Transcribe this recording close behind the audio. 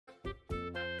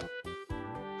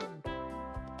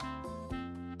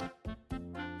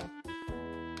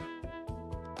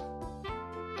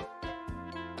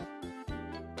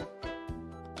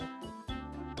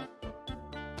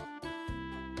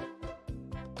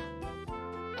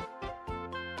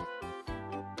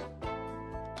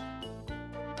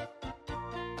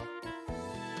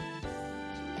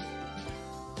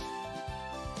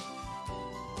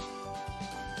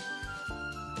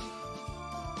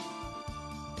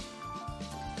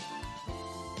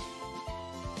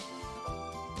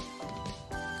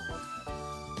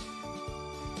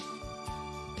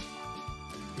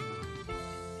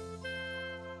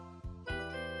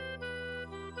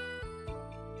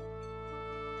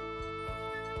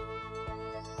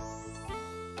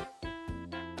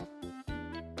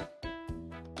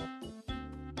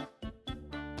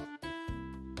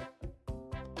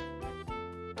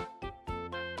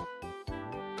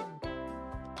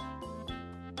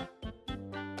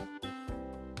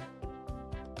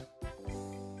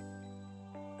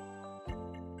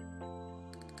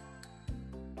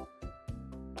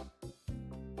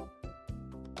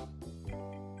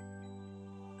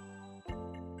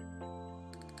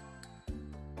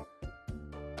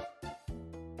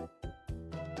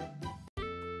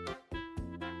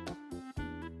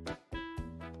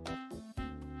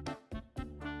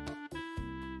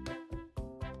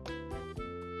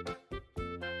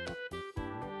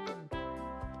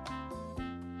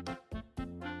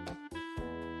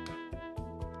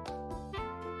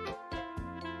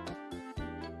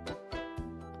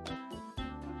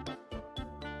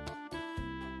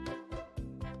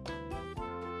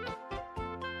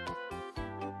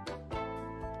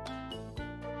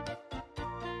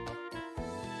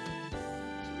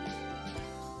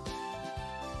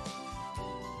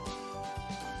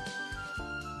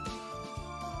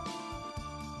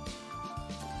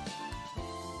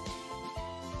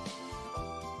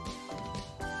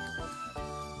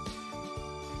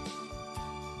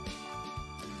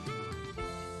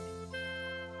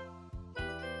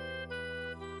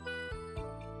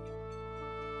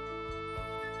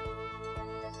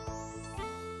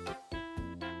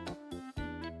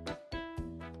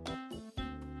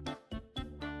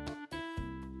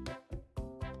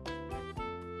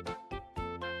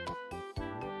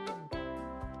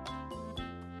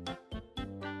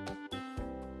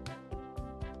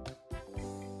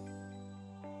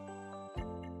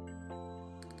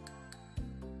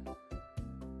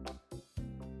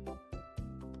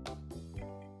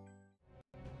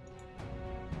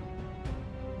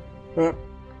Yep.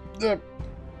 That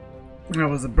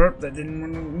was a burp that didn't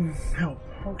want to help.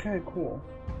 Okay, cool.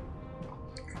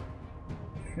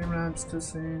 Streamlabs still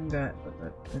saying that,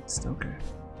 but it's okay.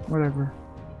 Whatever.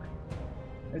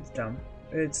 It's dumb.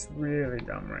 It's really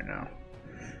dumb right now.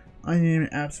 I am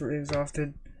absolutely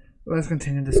exhausted. Let's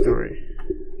continue the story.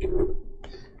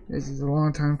 This is a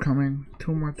long time coming.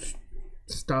 Too much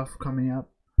stuff coming up.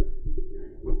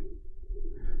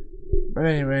 But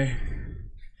anyway,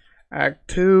 Act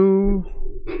 2,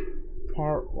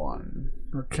 Part 1,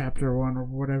 or Chapter 1, or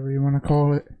whatever you want to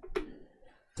call it.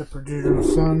 The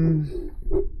Producer's Son.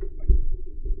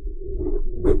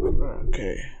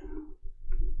 Okay.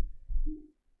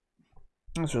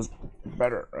 This was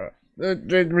better.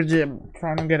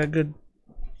 Trying to get a good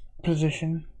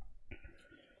position.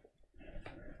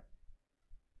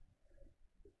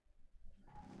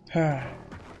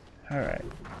 Alright.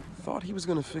 Thought he was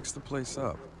gonna fix the place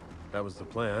up. That was the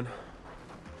plan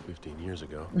 15 years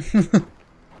ago.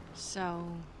 So,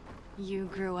 you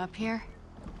grew up here?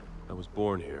 I was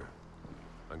born here.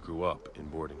 I grew up in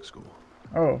boarding school.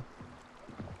 Oh.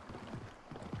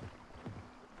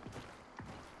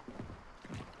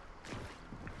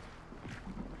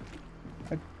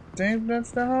 I think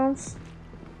that's the house.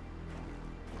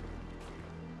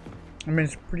 I mean,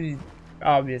 it's pretty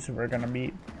obvious we're gonna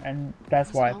meet, and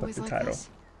that's why I put the title.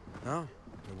 No,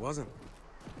 it wasn't.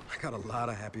 I got a lot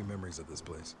of happy memories of this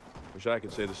place. Wish I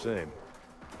could say the same.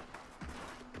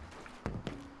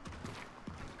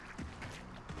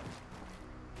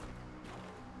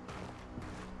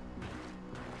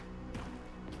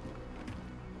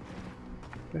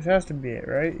 This has to be it,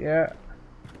 right? Yeah.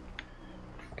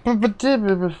 But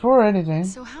before anything.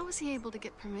 So how was he able to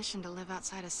get permission to live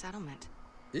outside a settlement?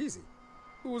 Easy.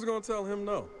 Who was gonna tell him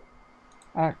no?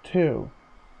 Act 2.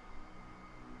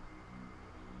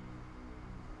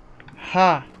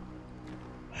 Ha.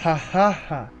 Ha ha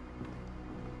ha.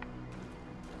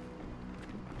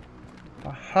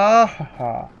 Ha ha ha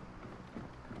ha.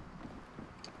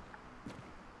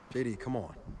 JD, come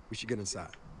on. We should get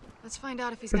inside. Let's find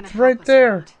out if he's gonna It's help right us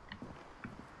there. or not.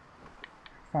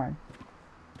 Fine.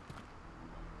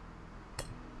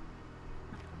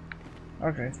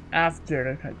 Okay, it's after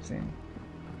the cutscene.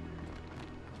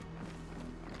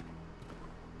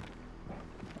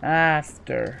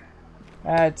 After.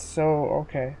 That's so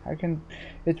okay. I can.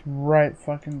 It's right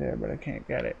fucking there, but I can't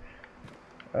get it.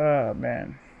 Oh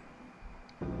man.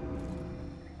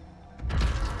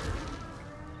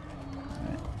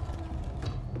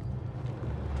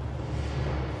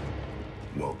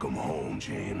 Welcome home,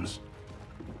 James.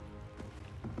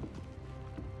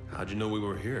 How'd you know we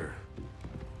were here?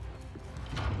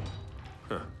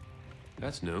 Huh.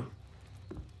 That's new.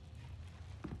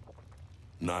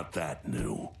 Not that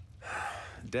new.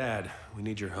 Dad, we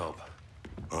need your help.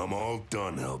 I'm all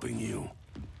done helping you.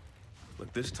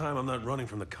 Look, this time I'm not running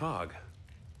from the cog.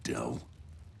 Del,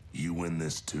 you in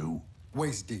this too?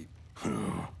 Waist deep.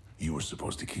 You were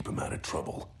supposed to keep him out of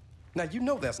trouble. Now, you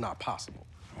know that's not possible.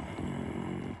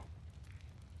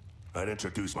 I'd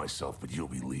introduce myself, but you'll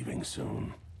be leaving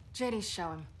soon. JD,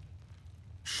 show him.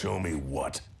 Show me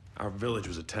what? Our village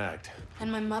was attacked. And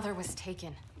my mother was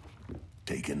taken.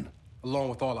 Taken? Along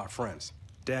with all our friends.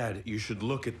 Dad, you should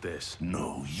look at this.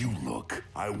 No, you look.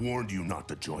 I warned you not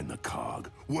to join the cog.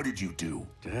 What did you do?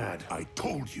 Dad. I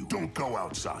told you, don't go,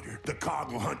 outsider. The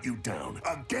cog will hunt you down.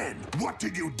 Again, what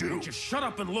did you do? Just shut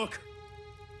up and look!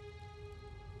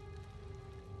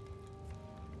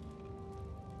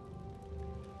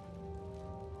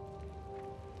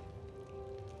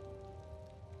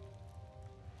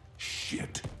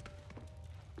 Shit.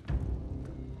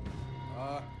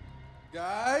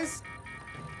 Guys?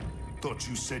 Thought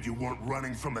you said you weren't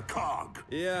running from the cog.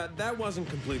 Yeah, that wasn't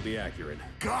completely accurate.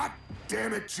 God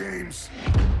damn it, James!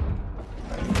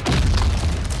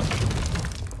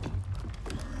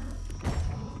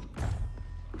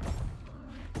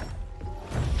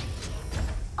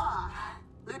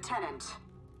 Lieutenant.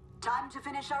 Time to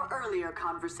finish our earlier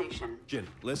conversation. Jin,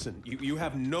 listen, you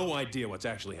have no idea what's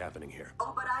actually happening here.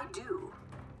 Oh, but I do.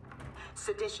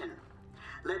 Sedition.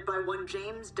 Led by one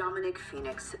James Dominic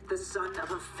Phoenix, the son of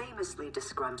a famously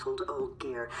disgruntled old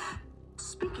gear.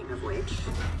 Speaking of which,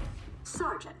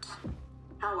 Sergeant,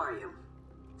 how are you?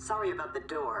 Sorry about the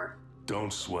door.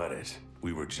 Don't sweat it.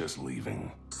 We were just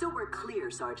leaving. So we're clear,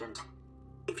 Sergeant.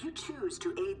 If you choose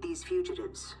to aid these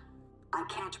fugitives, I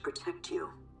can't protect you.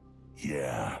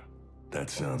 Yeah,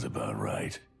 that sounds about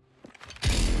right.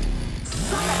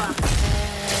 Son of a...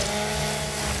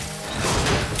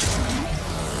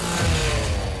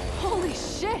 Holy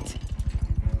shit!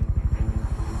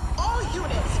 All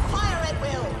units, fire at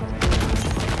will!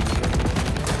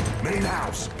 Main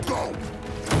house, go!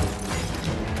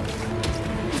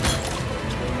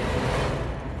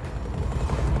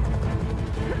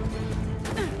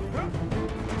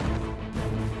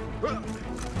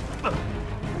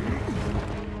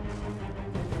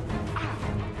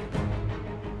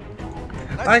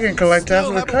 I can collect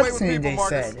Still after the have a way with cutscene, people, they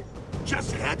Marcus. said.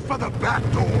 Just head for the back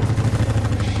door. Shit.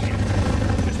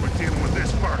 Guess we're dealing with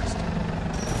this first.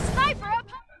 Sniper up!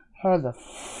 How the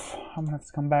I'm gonna have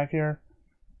to come back here.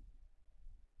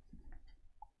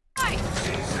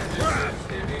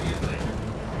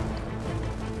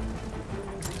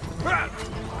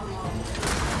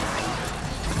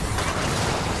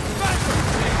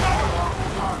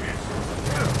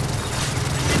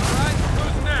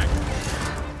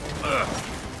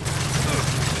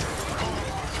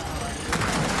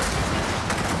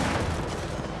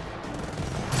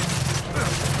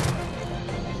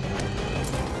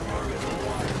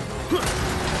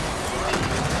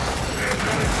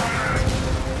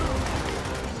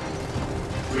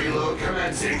 Reload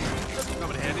commencing.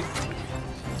 Coming handy.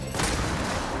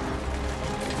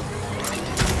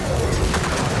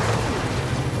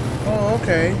 Oh,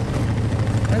 okay.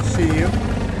 I see you.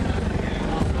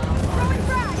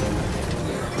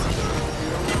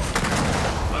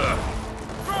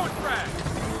 Throwing frag.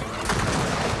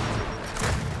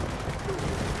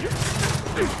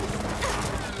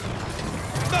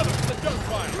 Another with the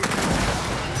gunfire.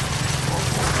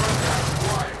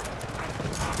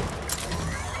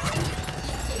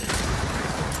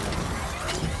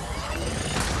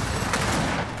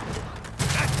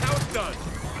 That's how it's done.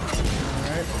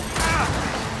 Alright.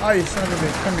 Oh, you son of a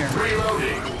bitch. Come here.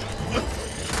 Reloading.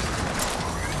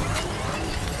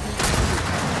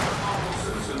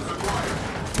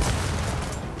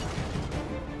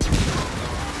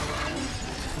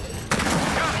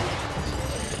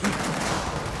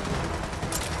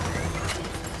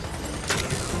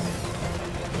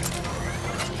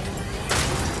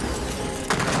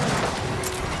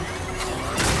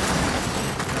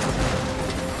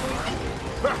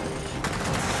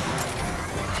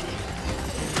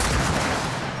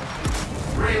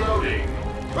 Reloading.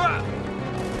 Ah!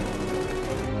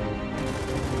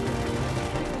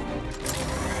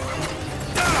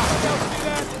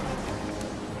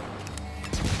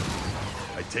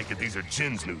 I take it these are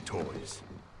Jin's new toys.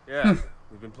 Yeah,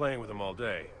 we've been playing with them all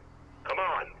day. Come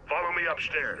on, follow me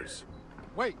upstairs.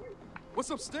 Wait, what's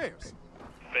upstairs?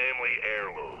 Family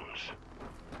heirlooms.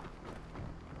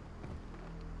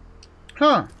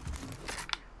 Huh.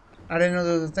 I didn't know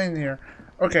there was a thing here.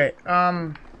 Okay,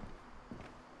 find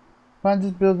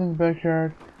this building's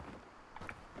backyard.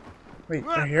 Wait,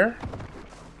 right here?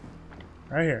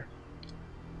 Right here.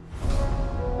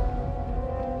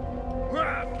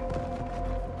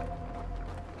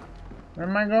 Where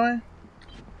am I going?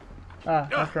 Ah,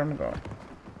 that's where I'm going.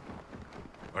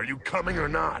 Are you coming or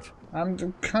not? I'm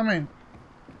coming.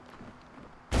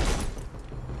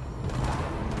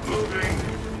 Moving.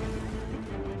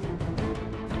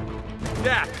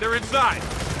 Yeah, they're inside.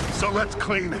 So let's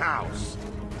clean house.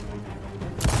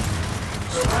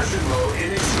 Suppression mode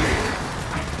initiated.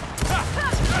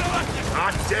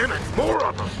 God damn it! More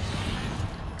of them!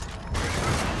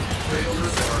 Fatal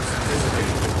resource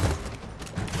anticipated.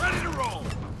 Ready to roll.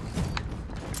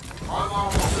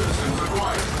 Unlawful citizens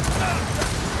acquired.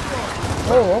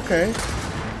 Oh, okay.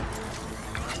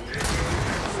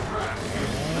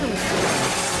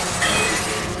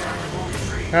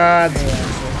 God damn.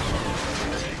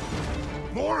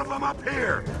 More of them up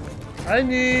here! I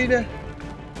need.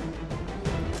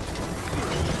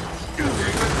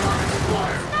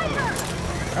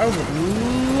 I would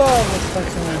love a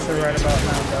fucking answer right about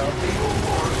now, though.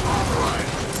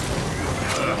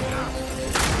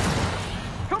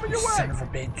 Coming your way. Son of a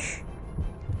bitch.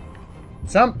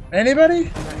 Anybody?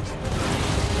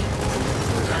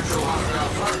 Potential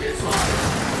hostile targets live.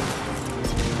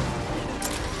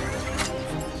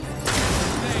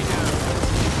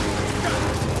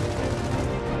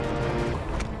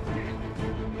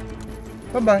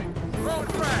 Bye-bye. Throwing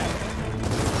frag.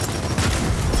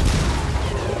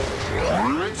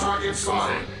 Target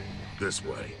spotted. This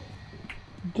way.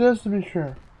 Just to be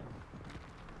sure.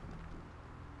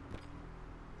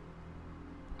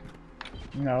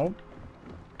 Nope.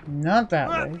 Not that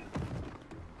way.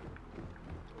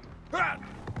 Ah!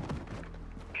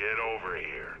 Get over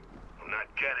here. I'm not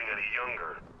getting any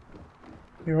younger.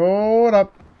 You hold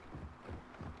up.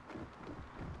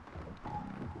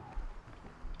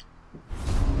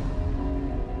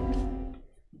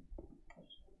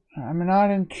 I'm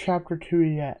not in chapter 2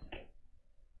 yet.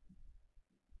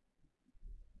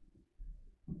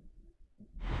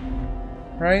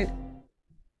 Right?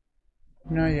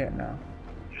 Not yet, no.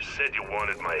 You said you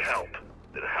wanted my help.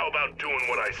 Then how about doing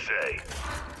what I say?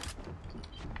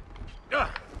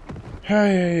 Ah!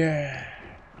 Yeah.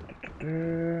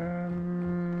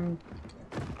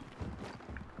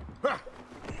 Ah! Ah!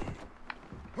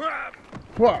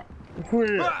 What?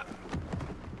 Where? Ah!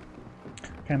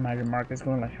 Can't imagine Marcus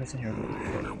going like this in here.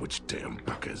 Now, which damn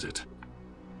book is it?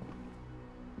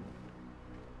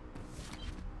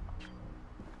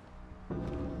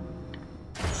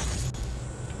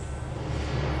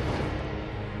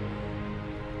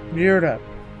 Geared up.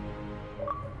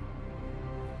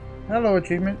 Hello,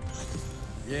 achievement.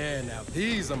 Yeah, now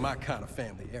these are my kind of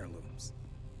family heirlooms.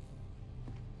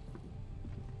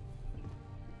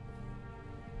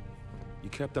 You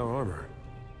kept our armor.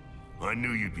 I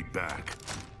knew you'd be back.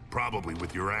 Probably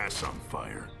with your ass on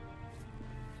fire.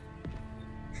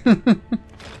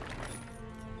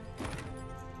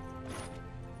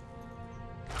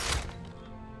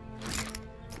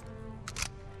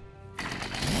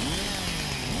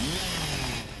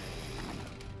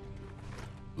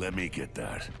 Let me get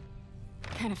that.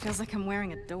 Kind of feels like I'm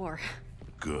wearing a door.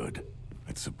 Good.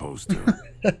 It's supposed to.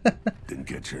 Didn't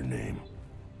get your name.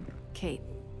 Kate.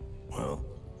 Well,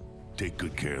 take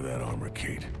good care of that armor,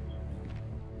 Kate.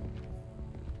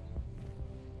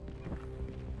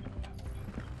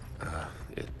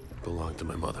 It belonged to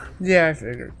my mother. Yeah, I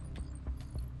figured.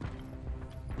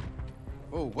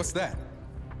 Oh, what's that?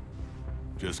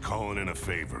 Just calling in a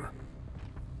favor.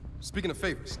 Speaking of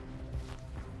favors,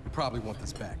 you probably want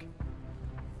this back.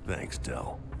 Thanks,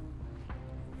 Del.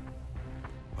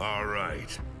 All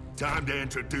right. Time to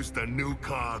introduce the new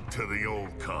cog to the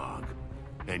old cog.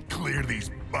 And clear these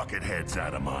bucketheads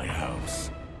out of my house.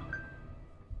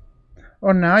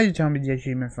 Oh, now you tell me the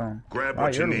achievement phone. Grab Wow,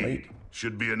 what you you're need. late.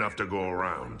 Should be enough to go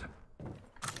around.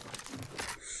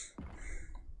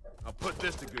 I'll put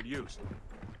this to good use.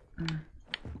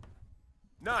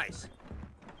 Nice.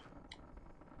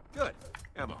 Good.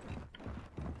 Ammo.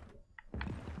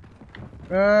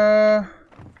 I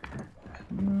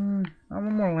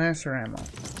want more Lancer ammo.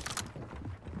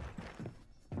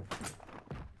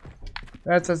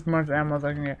 That's as much ammo as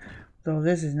I can get. So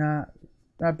this is not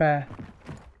bad.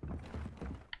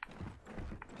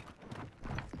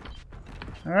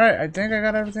 Alright, I think I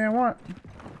got everything I want.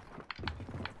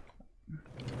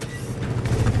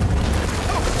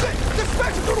 Oh shit! Get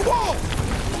smashing through the wall!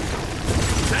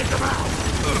 Take them out!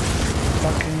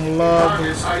 Fucking love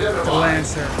the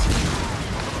Lancer.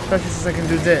 Especially since I can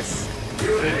do this.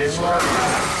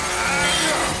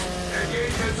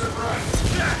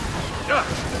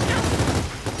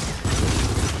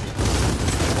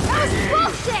 That was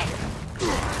bullshit!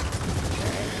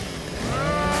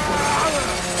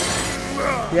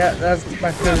 Yeah, that's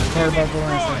my favorite part about the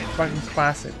Lancer. Fucking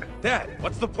classic. Dad,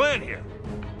 what's the plan here?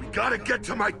 We gotta get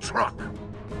to my truck.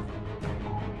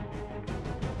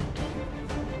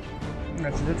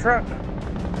 That's the truck.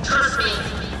 Trust me,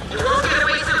 you won't get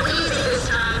away so easy this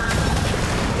time.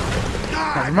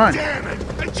 Never mind. Damn it!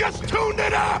 I just tuned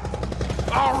it up!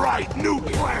 All right, new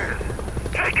plan.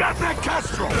 Take out that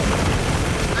Kestrel!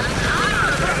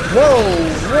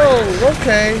 Whoa,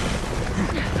 okay.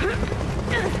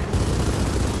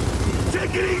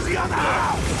 Take it easy on the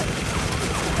house!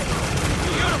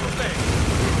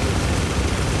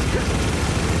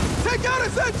 Take out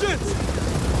its engines!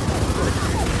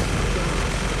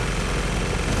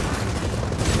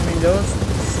 You mean those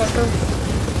suckers?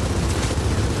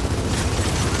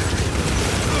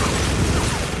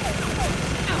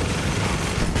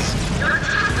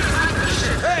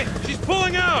 Hey, she's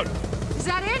pulling out! Is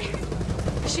that it?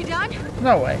 Is she done?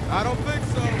 No way. I don't think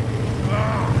so.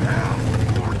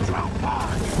 More drop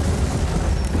pods.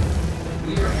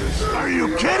 Are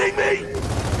you kidding me?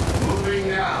 Moving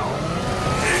now.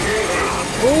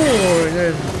 Ooh,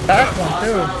 there's a back one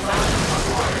too.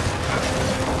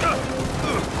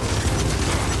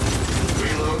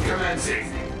 Reload commencing.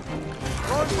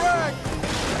 On track!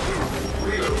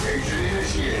 Relocation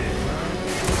initiated.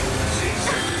 Cease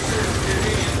and desist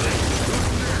immediately.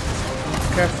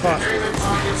 Get fucked. Containment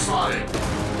target spotted.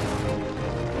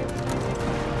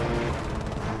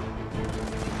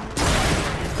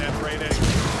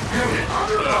 Unit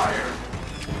under fire.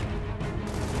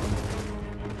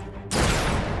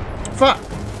 Fuck.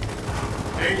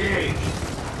 Engage.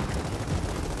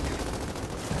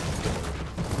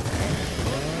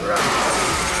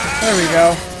 There we go.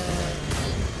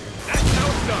 That's how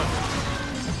it's done.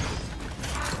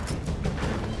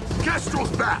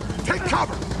 Kestrel's back. Take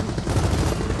cover.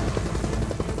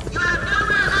 You have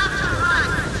nowhere left to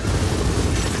run.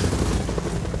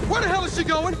 Where the hell is she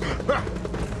going?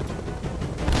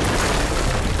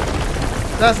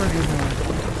 That's what you're doing.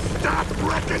 Stop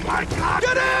wrecking my god.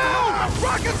 Get out!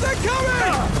 Rockets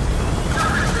incoming!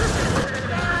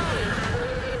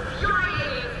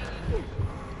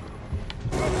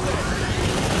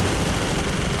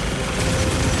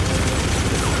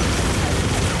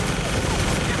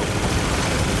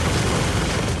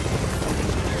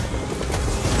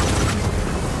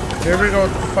 Here we go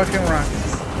with the fucking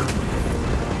rockets.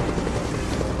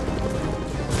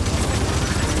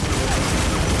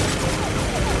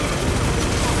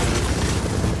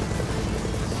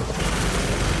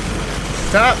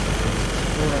 Stop!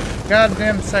 For a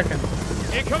goddamn second.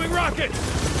 Incoming rocket!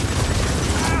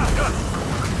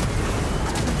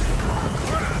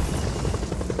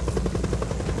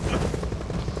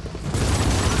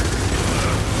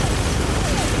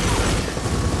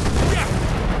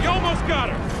 You almost got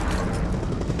her!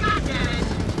 God damn it!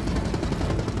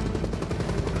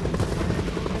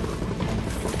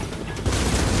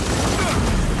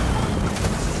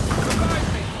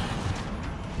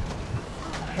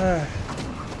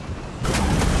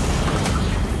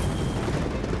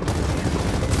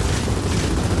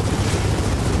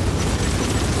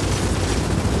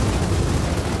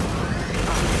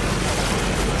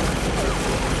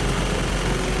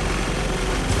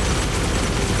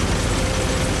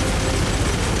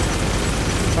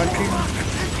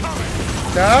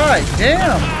 Die!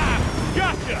 Damn!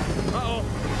 Gotcha! Uh-oh.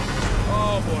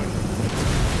 Oh, boy.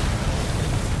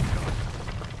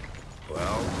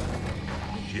 Well,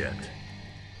 shit.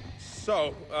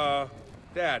 So,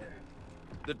 Dad,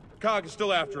 the COG is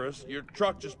still after us, your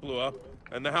truck just blew up,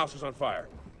 and the house is on fire.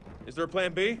 Is there a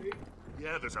plan B?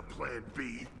 Yeah, there's a plan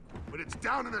B, but it's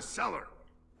down in the cellar.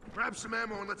 Grab some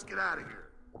ammo and let's get out of here.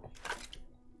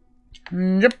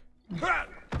 Yep. Ah!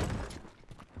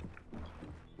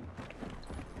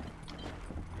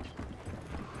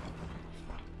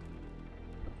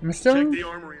 I'm still. Check the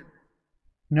armory.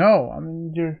 No, I'm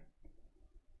in your.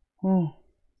 Oh.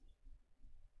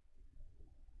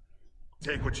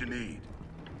 Take what you need.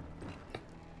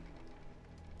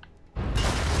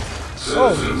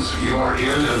 Citizens, you are in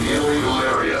an illegal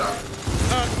area.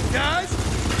 Guys?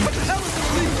 What the hell is an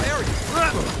illegal area?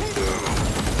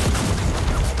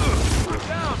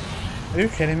 Down! Are you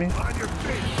kidding me? On your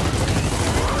feet.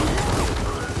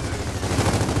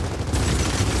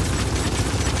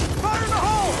 Fire in the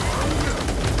hole!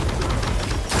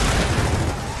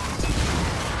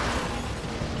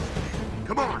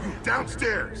 Come on,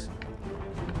 downstairs.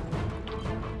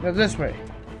 Go this way.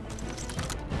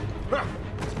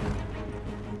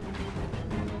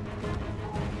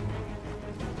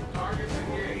 Targets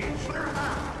engaged. Clear them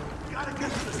out. Gotta get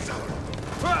to the cellar.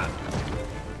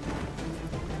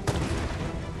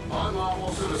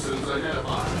 Unlawful citizens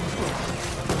identified.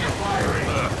 Firing.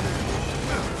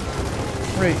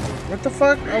 Wait, what the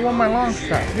fuck? I want my long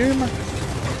shot. Dude, my...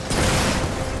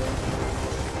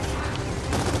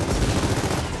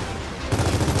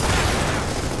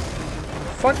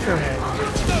 Fuck your head.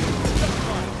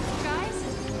 Guys,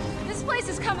 this place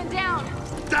is coming down.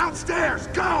 Downstairs,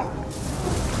 go!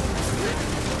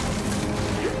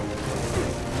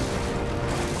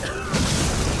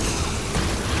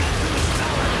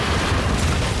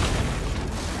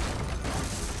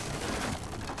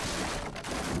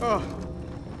 Oh,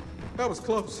 that was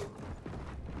close.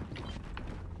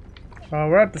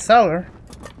 We're at the cellar.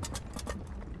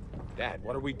 Dad,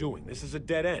 what are we doing? This is a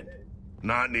dead end.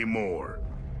 Not anymore.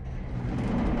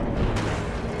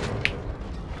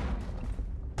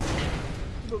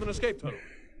 Build an escape tunnel.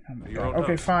 Oh my Your God. own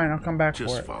Okay, house. fine. I'll come back for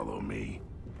Just it. follow me.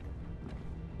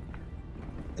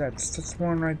 That's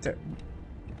one right there.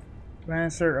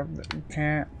 Lancer of the... You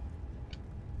can't.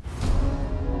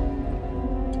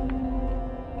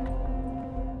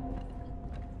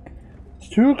 It's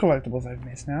 2 collectibles I've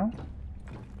missed now.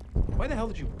 Why the hell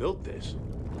did you build this?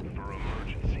 For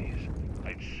emergencies,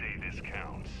 I'd say this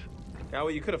counts. Yeah,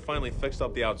 well, you could have finally fixed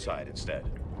up the outside instead.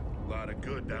 A lot of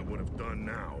good that would have done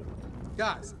now.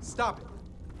 Guys, stop it.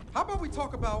 How about we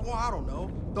talk about, well, I don't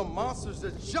know, the monsters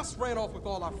that just ran off with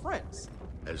all our friends?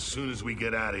 As soon as we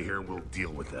get out of here, we'll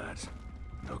deal with that.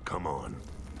 Now come on.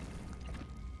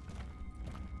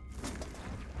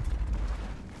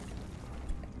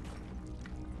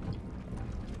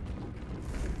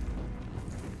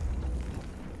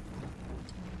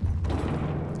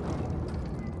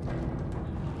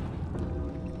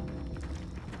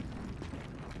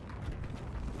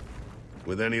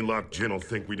 With any luck, Jin will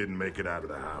think we didn't make it out of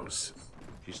the house.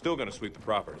 She's still gonna sweep the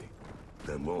property.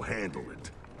 Then we'll handle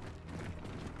it.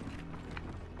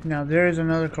 Now there is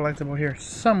another collectible here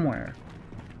somewhere.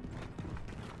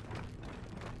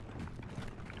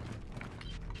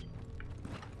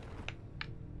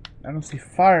 I don't see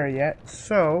fire yet,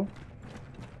 so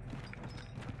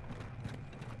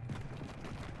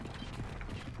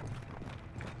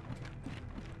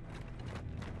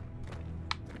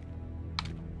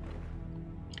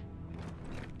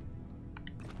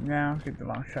now get the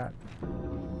long shot.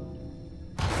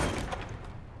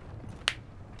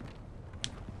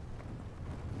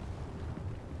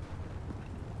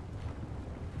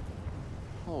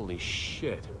 Holy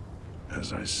shit.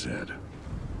 As I said,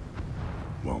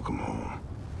 welcome home.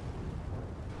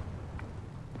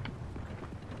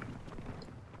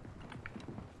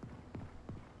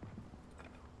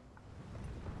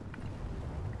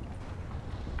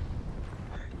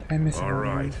 I miss All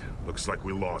right, looks like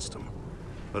we lost him.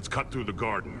 Let's cut through the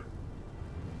garden.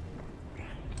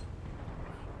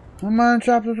 I'm on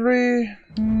chapter 3.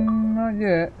 Not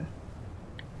yet.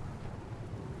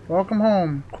 Welcome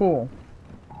home. Cool.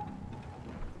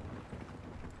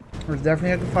 We're definitely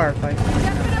at the firefight.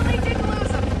 Definitely didn't lose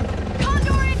him.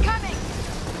 Condor incoming!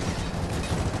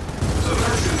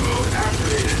 Submersion mode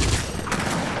activated.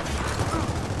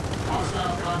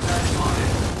 Hostile contact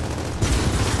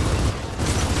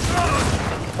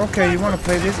spotted. Okay, you want to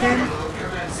play this game? Mode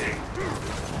commencing.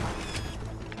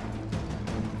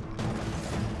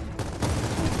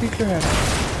 Peek your head.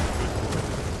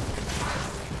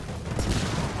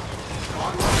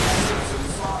 Citizen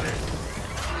spotted.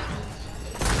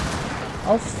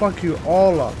 I'll fuck you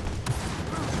all up.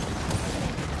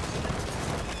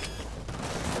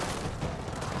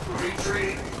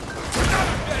 Retreat.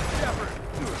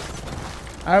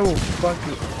 I will fuck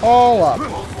you all up.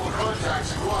 Multiple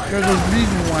contacts acquired. There's a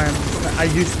reason why I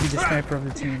used to be the sniper of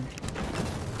the team.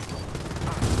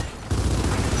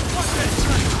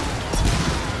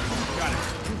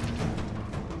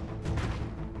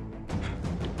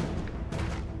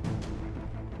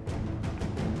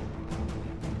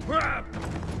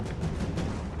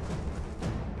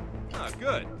 Ah,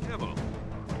 good. Ammo.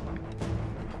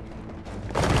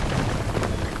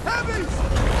 Lightning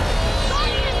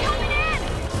is coming in!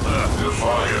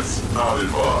 Defiance not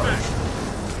advised.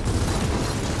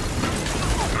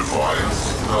 Defiance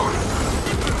noted.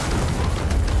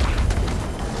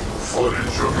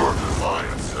 Footage of your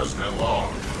defiance has been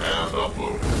logged and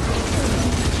uploaded.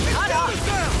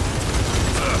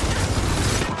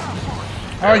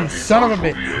 Oh, you son of a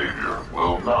bitch. Behavior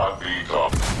will not be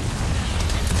done.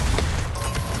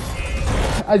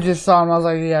 I just saw him. I was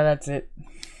like, yeah, that's it.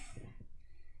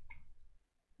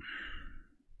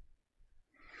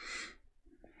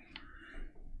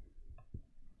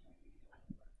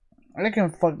 I can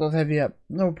fuck those heavy up.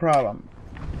 No problem.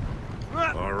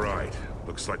 All right,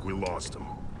 looks like we lost him.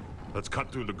 Let's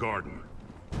cut through the garden.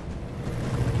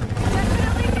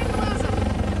 Definitely didn't lose him.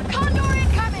 Condor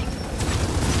incoming!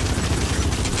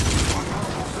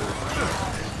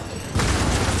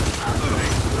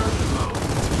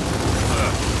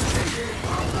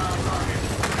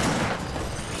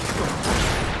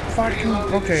 Fucking.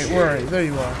 Okay, where are you? There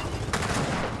you are.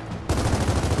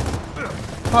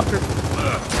 Pop your.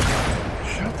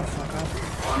 Shut the fuck up.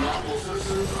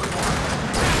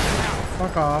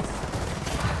 Fuck off.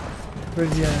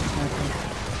 Where's the other sniper?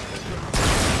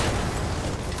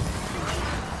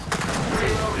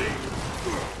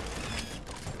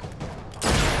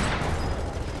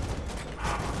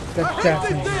 That's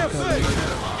definitely not good.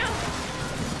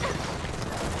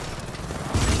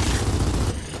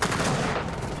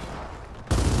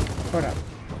 Hold up.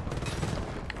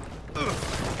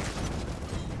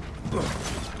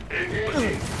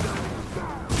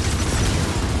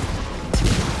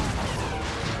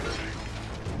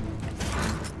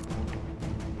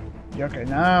 Yeah, okay,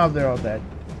 now they're all dead.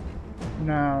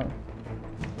 Now,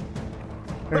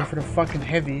 ready for the fucking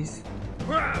heavies.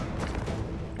 Lightning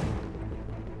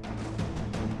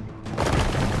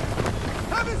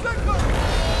is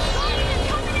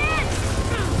coming in!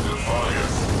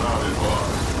 Defiance not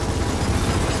advised.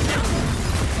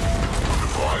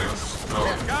 Defiance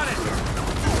noted.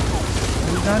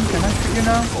 Are you done? Can I shoot you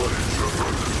now? Footage of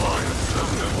your defiance has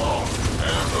been logged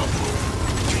and uploaded.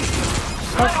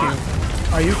 Fuck you.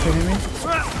 Are you kidding me?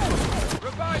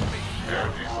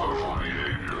 Antisocial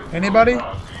behavior. Anybody? Not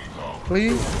be done.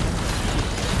 Please?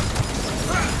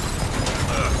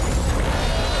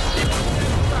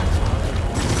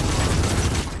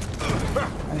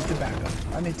 I need to back up.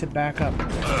 I need to back up.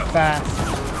 Fast.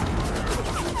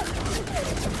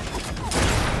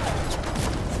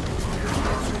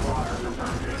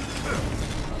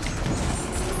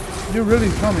 You're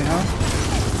really coming, huh?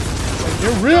 Like,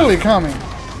 you're really coming.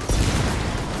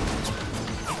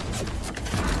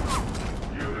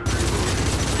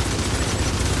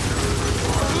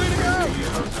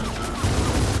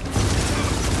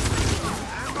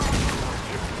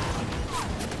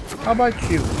 How about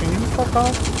you? Can you fuck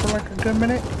off for like a good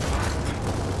minute?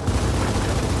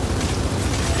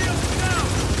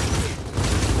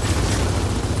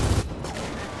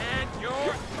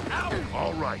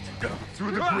 All right,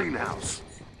 through the greenhouse.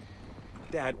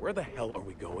 Dad, where the hell are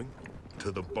we going?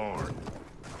 To the barn.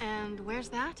 And where's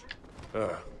that?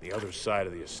 The other side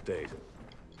of the estate.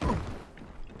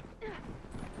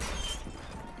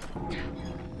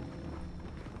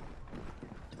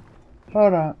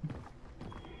 Hold on.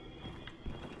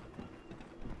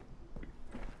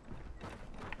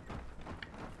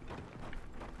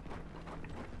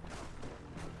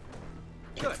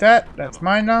 That's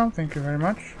mine now. Thank you very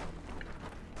much.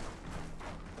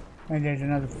 And there's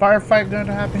another firefight going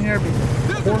to happen here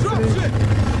because of forfeited.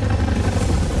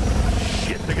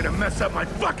 Shit, they're gonna mess up my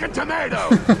fucking tomato!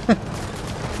 My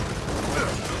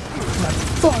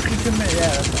fucking tomato. Yeah,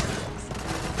 that's fine.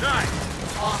 Nice.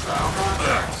 Hostile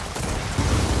contact.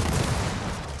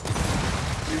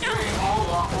 Defeating all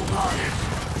lawful targets.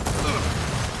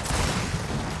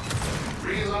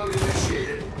 Reload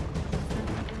initiated.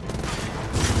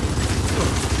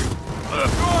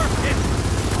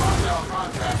 Hostile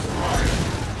contact acquired.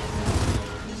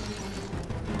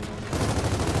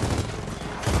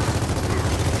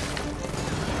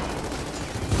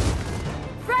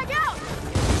 Frag out!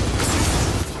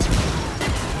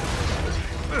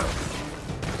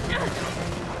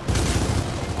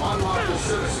 Unlawful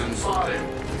citizen spotted.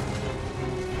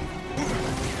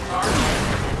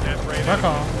 Fuck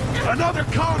off. Another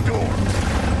condor!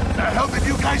 The hell did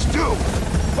you guys do?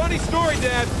 Funny story,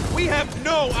 Dad. We have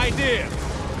no idea.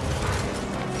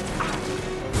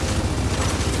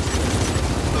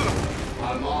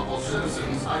 Unlawful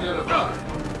citizens identified.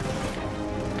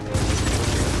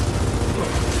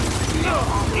 Eat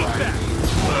that.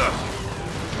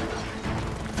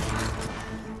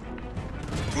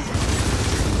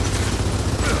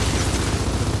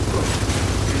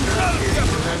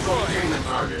 Containment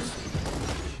targets.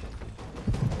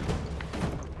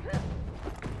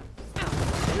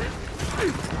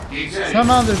 Detect.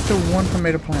 Somehow there's still one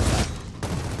tomato plant left.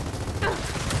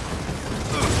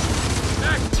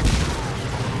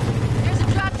 There's a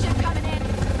dropship coming in.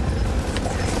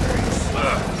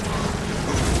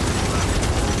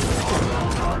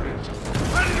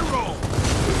 Ready to roll.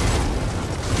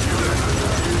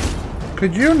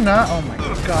 Could you not? Oh my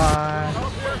god.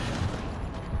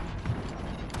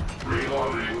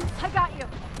 Reloading. I got you.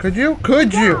 Could you?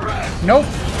 Could you? Nope.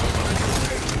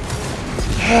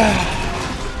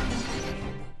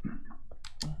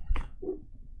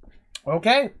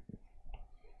 Okay.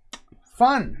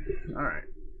 Fun. Alright.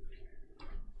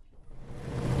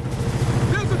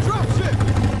 There's a dropship.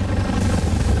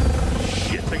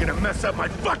 Shit, they're gonna mess up my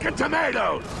fucking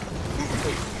tomatoes!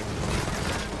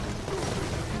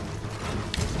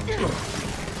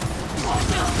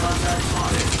 Hostile contact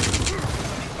spotted.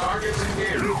 Targets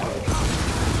engaged.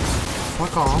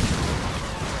 Fuck off.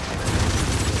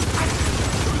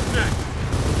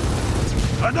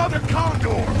 Another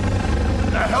condor!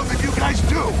 The hell did you guys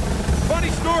do? Funny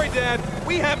story, Dad.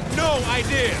 We have no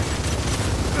idea.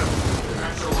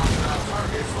 Potential hostile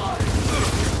target spotted.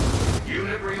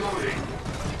 Unit reloading.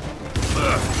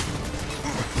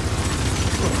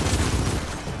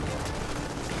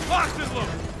 Locked and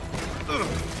loaded.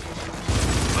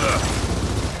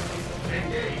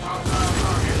 Engage hostile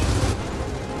target.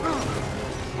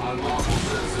 Unlawful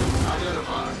citizens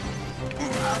identified.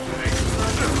 Activate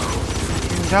suppression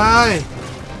mode. Die.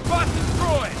 Bot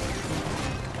destroyed.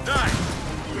 Nice.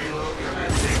 Reload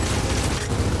commencing.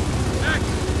 Next.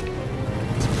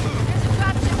 There's a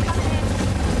dropship coming in.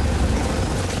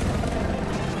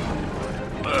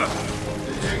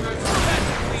 Detect the target.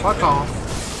 Fuck off.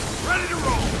 Ready to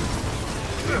roll.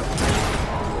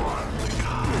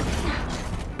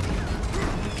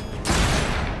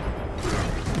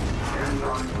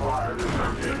 Enzyme fire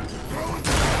detected.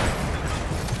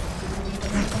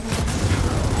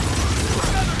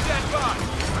 Another dead body.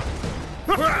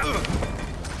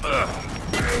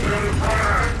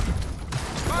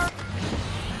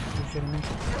 You kidding me?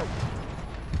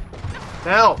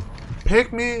 Hell, pick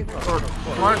me or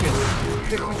Marcus.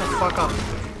 Pick me the fuck up.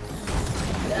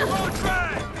 On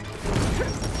track.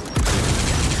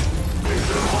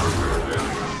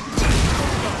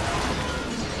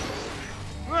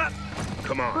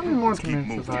 Come How many on, more let's keep can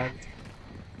moving. survive?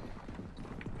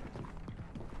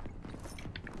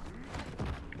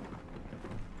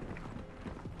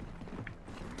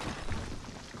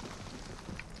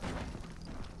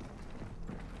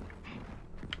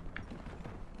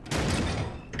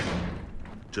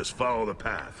 Just follow the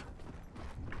path.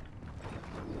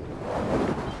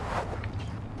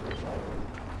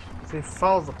 Say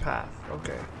follow the path.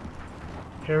 Okay.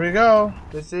 Here we go.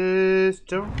 This is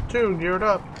 2 geared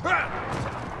up.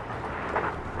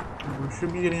 We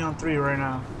should be getting on 3 right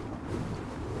now.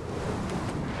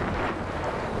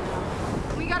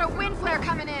 We got a wind flare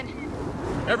coming in.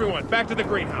 Everyone, back to the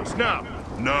greenhouse now.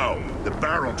 No, the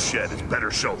barrel shed is better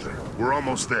shelter. We're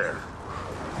almost there.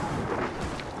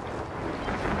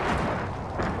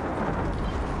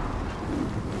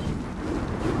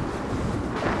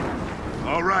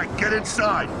 All right, get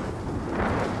inside.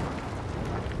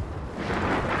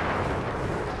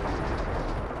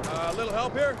 A little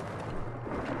help here?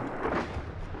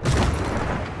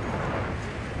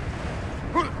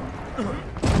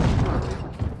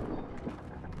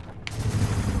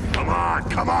 Come on,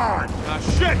 come on! Ah,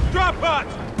 shit! Drop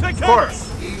pods! Take Of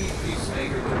course.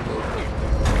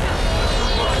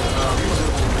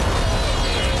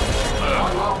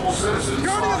 Unlawful citizens.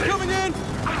 Guardians coming in!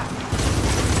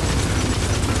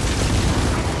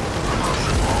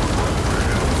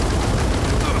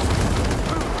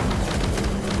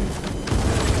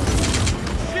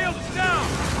 Shield is down!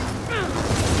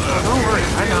 Oh, don't worry,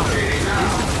 I know.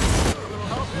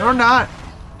 No, not.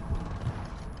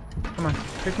 Come on,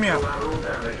 pick me up.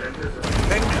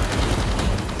 Pick me up.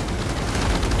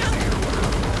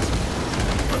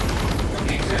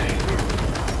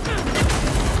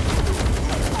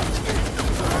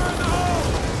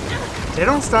 They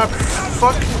don't stop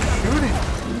fucking shooting.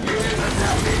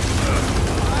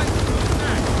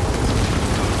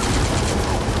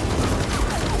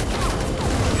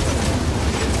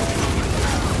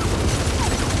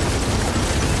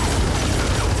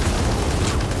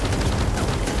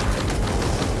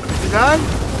 You done?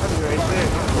 That's right there.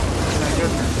 My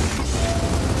goodness.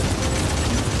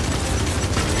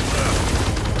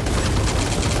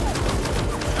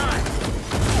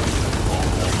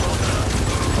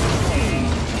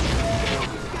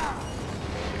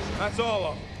 That's all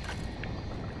of them.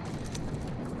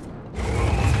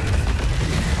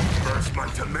 First my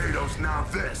tomatoes, now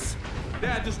this.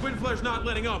 Dad, this wind flare's not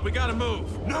letting up. We gotta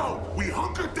move. No, we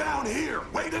hunker down here.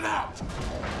 Wait it out.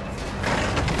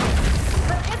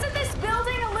 But isn't this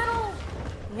building a little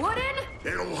wooden?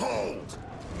 It'll hold.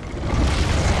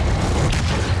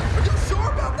 Are you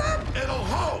sure about that? It'll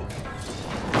hold.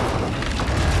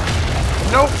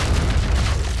 Nope.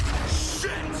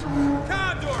 Shit!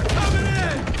 Condor, coming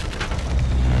in!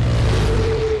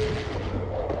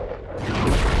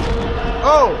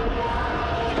 Oh!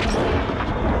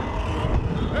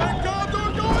 Hey, Condor,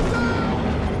 going down!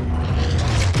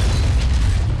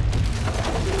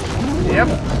 Yep.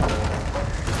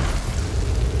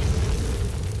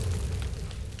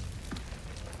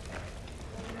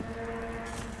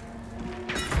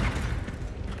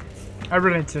 I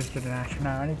really insisted in action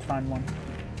now. I need to find one.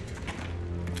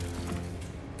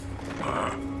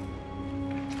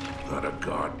 Not a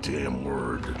goddamn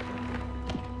word.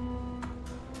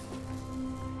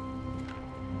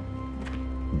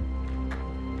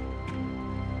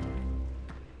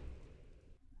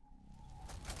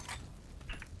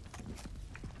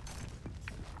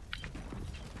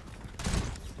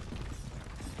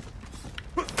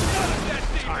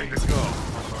 Time to go.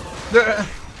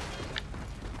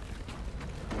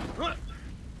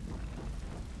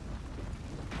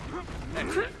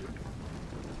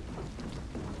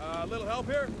 A little help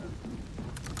here?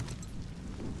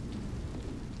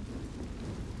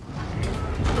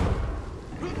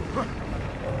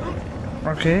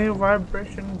 Okay,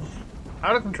 vibrations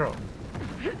out of control.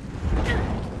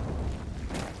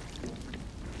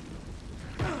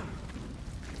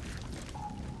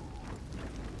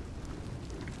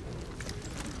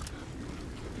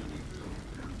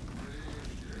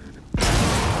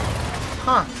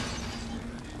 Huh.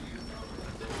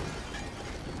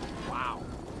 Wow.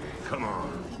 Come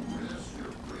on.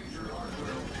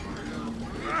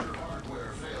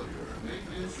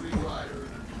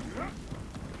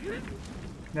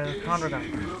 Yeah, the Condor got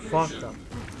fucked up.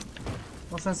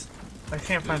 Well, since I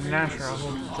can't find Nasher, I'll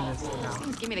hold to this now.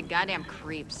 Give me the goddamn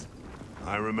creeps.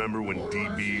 I remember when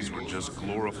DBs were just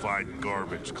glorified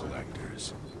garbage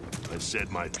collectors. I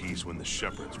said my piece when the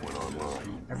Shepherds went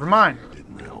online. Never mind.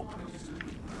 Didn't help.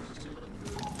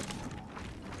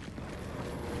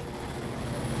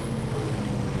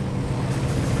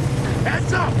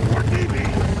 Heads up! More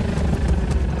DBs!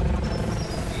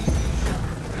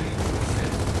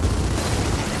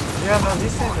 Yeah, no,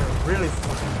 these things are really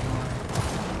fucking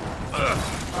annoying.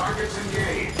 Targets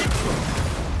engaged.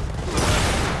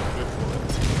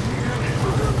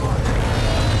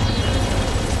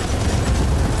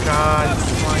 God, this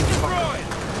flying fucker.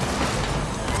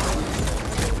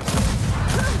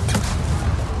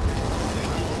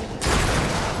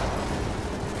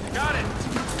 Got it!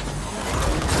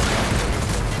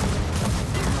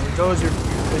 Those are,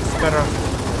 it's better.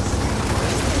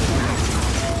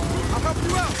 I'll help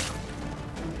you out!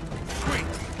 Sweet!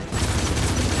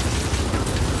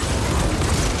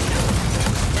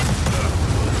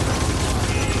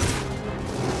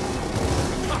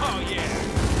 Oh, yeah!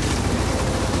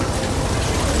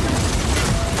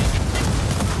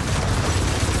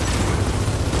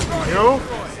 You?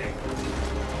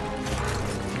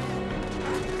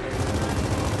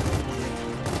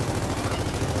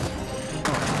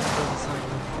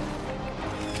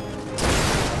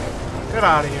 Get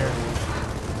out of here.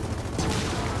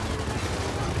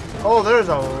 Oh, there's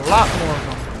a lot more of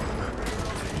them.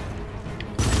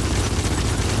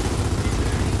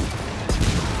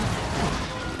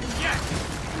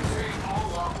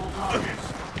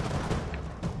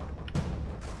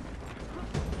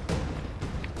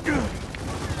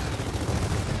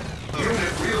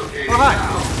 Oh, hi.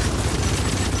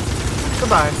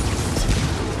 Goodbye.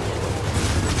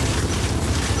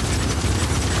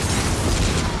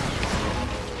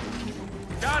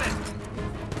 Got it!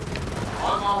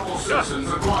 Unlawful citizens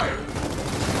acquired.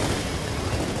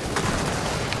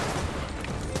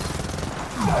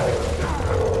 Goodbye!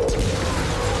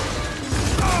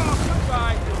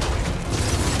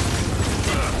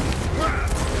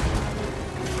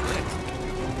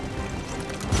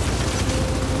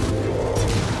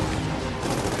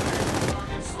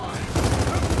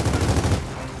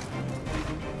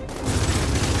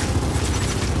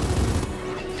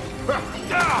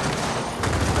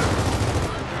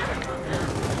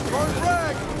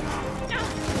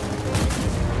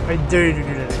 I dare you to do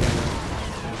that again.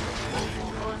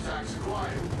 Contacts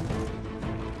acquired.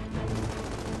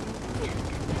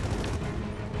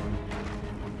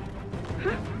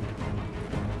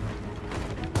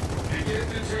 Begin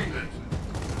detainment.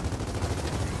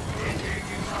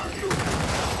 Engaging target.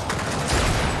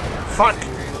 Fuck!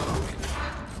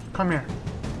 Come here.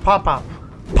 Pop up.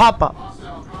 Pop up.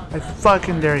 I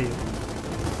fucking dare you.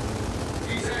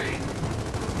 Detained.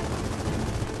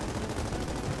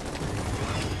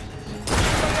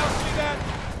 Anybody else see that?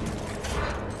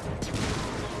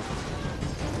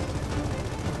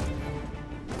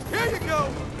 Here you go!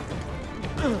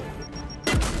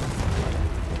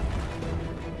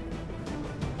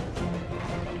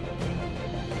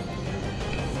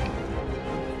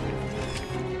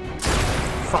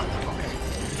 Fuck.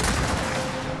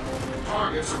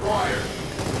 Targets acquired.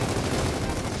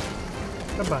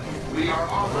 Goodbye. We are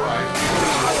authorized.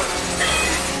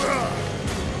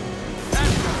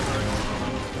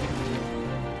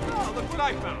 Oh, look what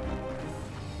I found.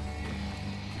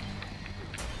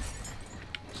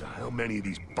 So how many of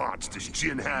these bots does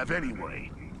Jin have anyway?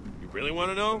 You really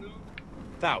want to know?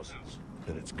 Thousands.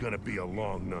 Then it's gonna be a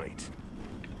long night.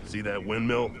 See that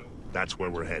windmill? That's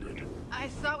where we're headed. I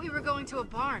thought we were going to a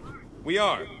barn. We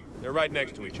are. They're right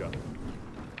next to each other.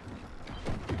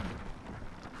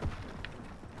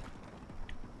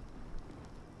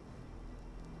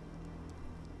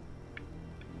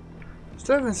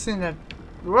 Still haven't seen that.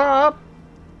 Rob!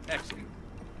 Excellent.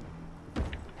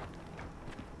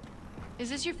 Is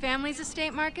this your family's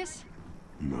estate, Marcus?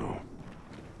 No.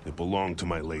 It belonged to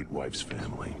my late wife's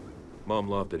family. Mom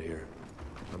loved it here.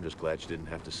 I'm just glad she didn't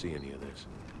have to see any of this.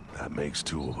 That makes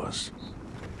two of us.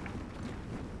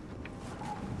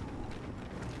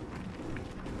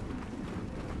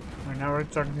 Right now we're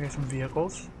starting to get some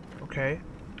vehicles. Okay.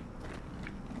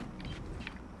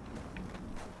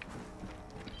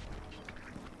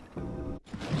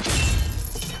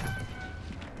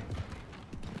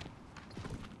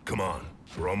 Come on,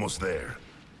 we're almost there.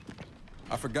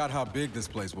 I forgot how big this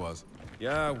place was.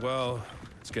 Yeah, well,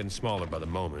 it's getting smaller by the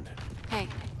moment. Hey,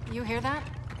 you hear that?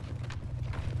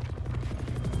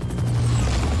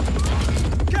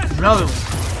 Another one.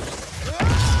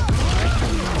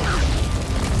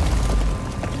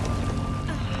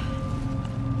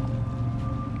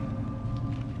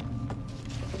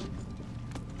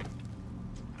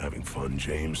 Having fun,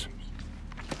 James?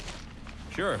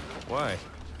 Sure, why?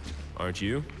 Aren't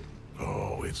you?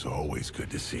 Oh, it's always good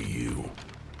to see you.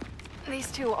 These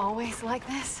two always like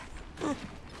this?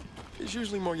 It's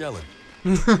usually more yelling.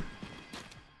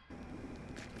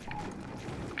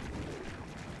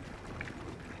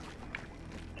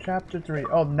 Chapter 3.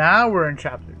 Oh, now we're in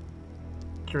chapter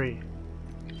 3.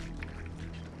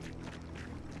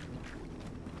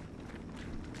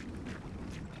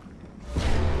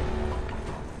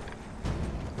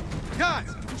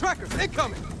 Guys, trackers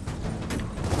incoming.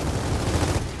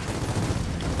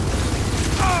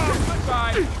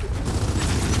 Goodbye!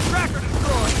 Tracker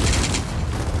destroyed!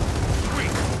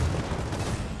 Sweet!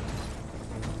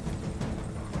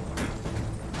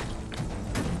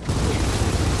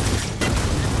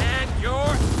 And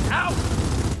you're out!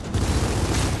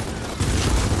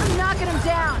 I'm knocking him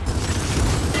down!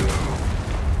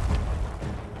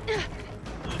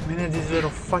 How many of these little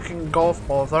fucking golf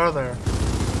balls are there?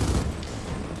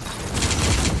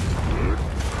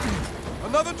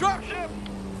 Another dropship.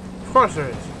 Of course there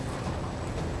is.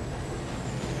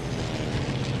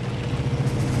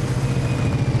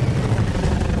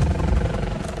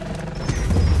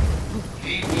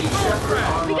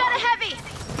 We got a heavy!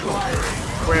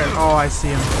 Where? Oh, I see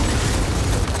him.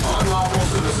 Unlawful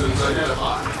citizens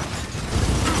identified.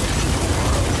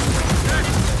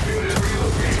 Unit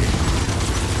relocated.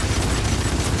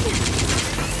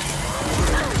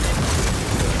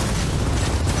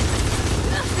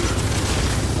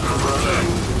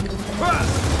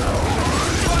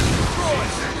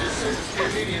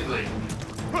 Immediately.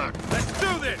 Let's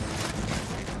do this!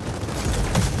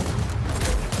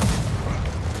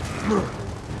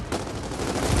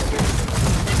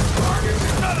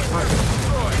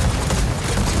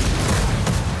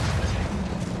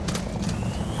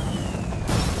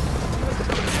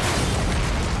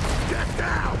 Get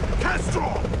down!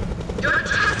 Kestrel! You're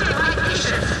attacking my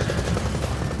mission!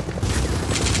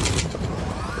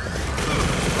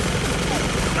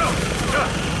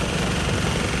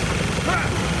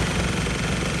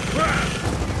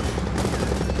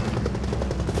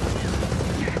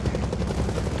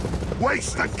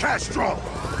 Waste the Kestrel!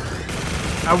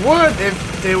 I would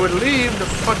if they would leave the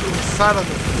fucking side of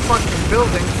the fucking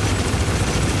building.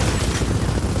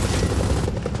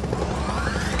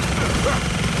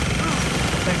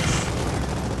 Thanks.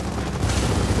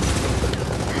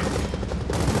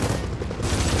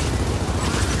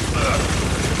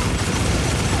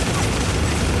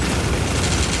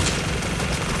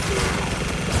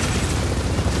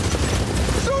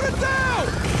 Shoot it down!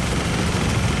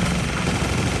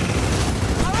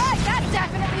 Alright, that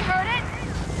definitely hurt it!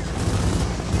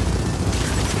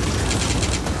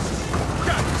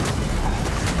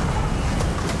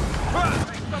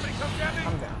 Somebody come get me!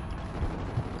 I'm down.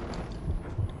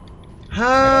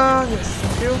 Yes,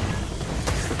 thank you.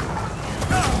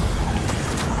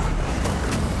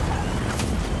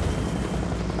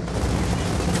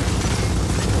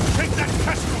 Take that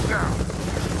Kestrel down!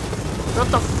 Shut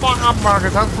the fuck up,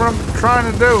 Marcus. That's what I'm trying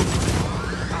to do.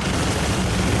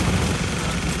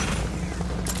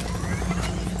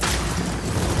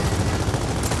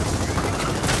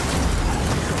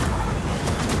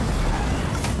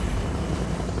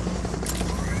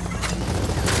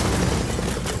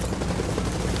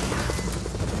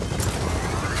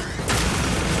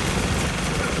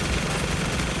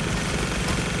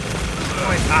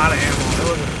 Out of ammo. That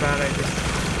was a bad idea.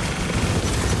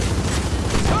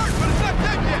 Hurt, but it's not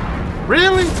dead yet!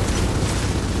 Really?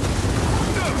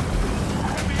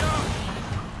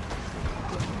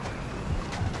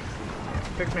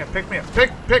 Pick me up, pick me up,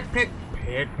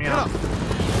 pick me up.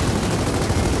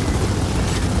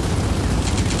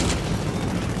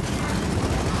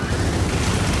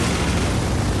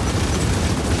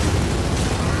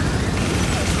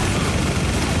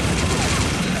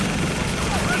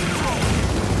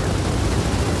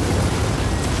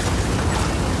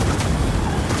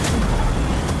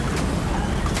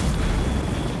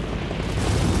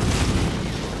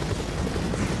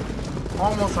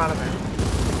 Almost out of ammo.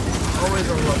 Always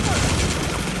a look.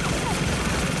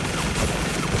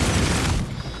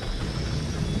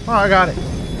 Oh, I got it.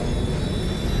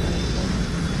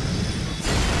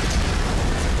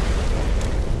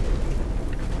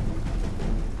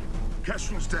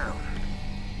 Kestrel's down.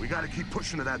 We gotta keep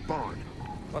pushing to that barn.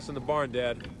 What's in the barn,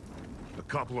 Dad? A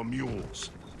couple of mules.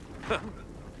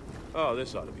 Oh,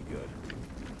 this ought to be good.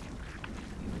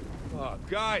 Oh,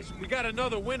 guys, we got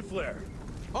another wind flare.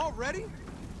 Already?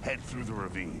 Head through the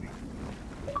ravine.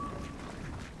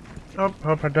 Up,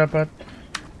 up, up, up, up,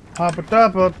 up, up,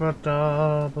 up, up,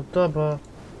 up, up, up.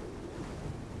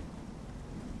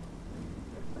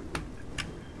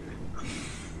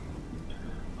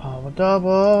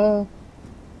 Double.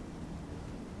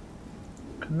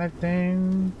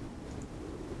 Connecting.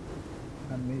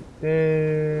 I need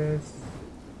this.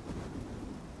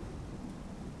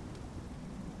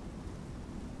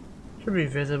 Should be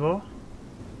visible.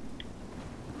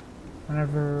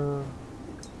 Whenever.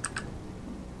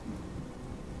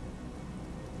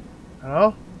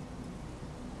 Hello?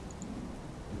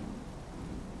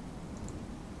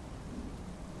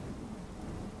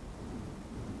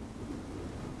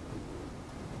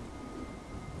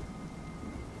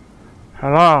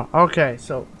 Hello. Okay,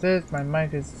 so this my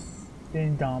mic is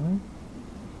being dumb.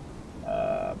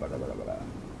 Blah, blah, blah, blah.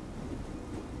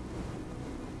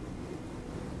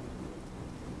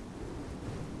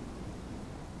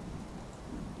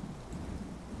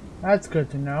 That's good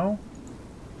to know.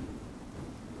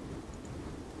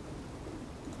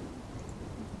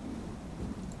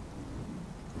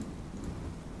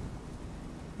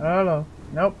 Hello.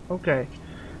 Nope. Okay.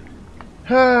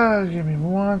 Give me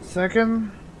 1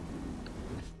 second.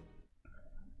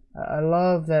 I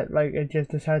love that, like, it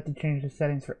just decided to change the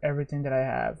settings for everything that I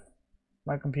have.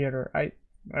 My computer. I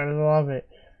love it.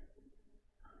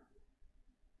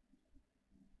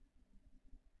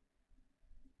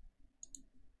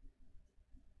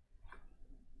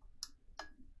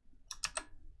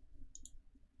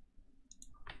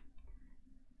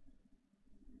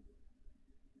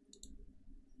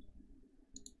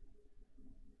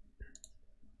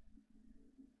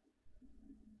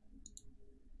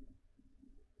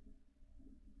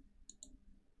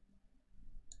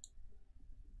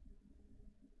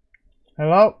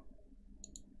 Hello?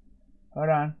 Hold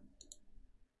on.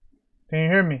 Can you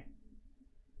hear me?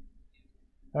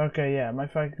 Okay, yeah, my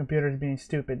fucking computer is being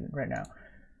stupid right now.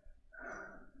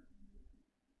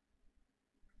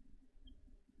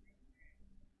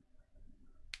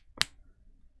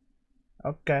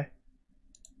 Okay.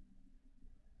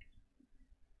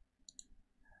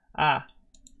 Ah.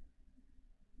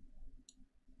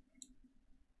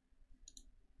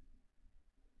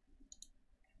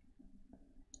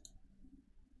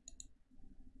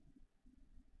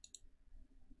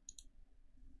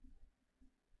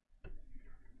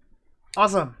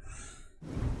 Awesome.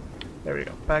 There we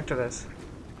go. Back to this.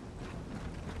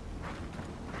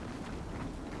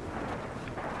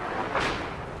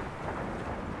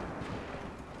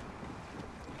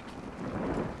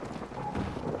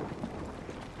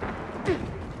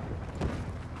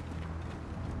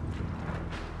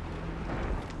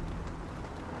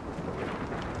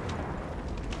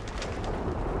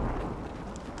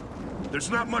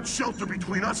 There's not much shelter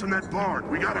between us and that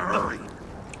barn. We gotta hurry.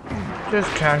 Just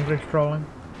casually strolling.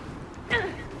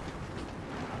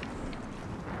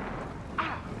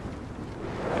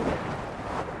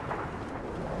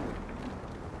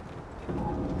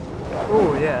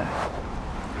 Oh, yeah.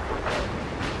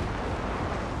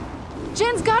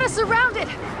 Jen's got us surrounded.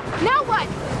 Now what?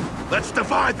 Let's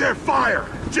divide their fire.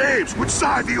 James, which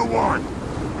side do you want?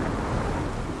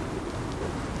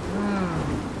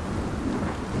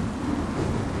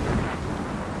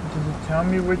 Does it tell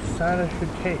me which side I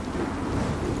should take?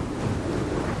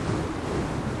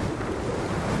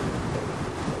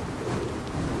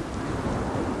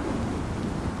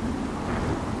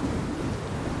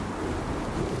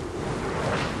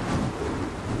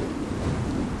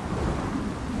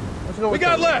 We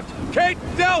got left. Kate,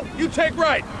 Del, you take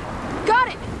right. Got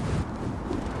it.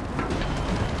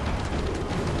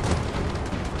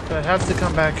 So I have to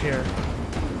come back here.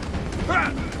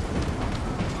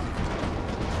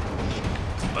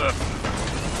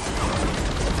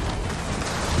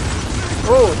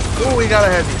 Oh, we got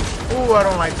a heavy. Oh, I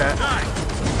don't like that.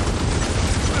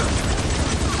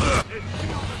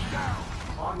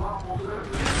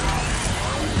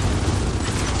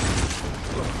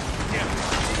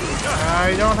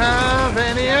 I don't have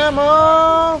any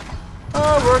ammo.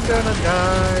 Oh, we're gonna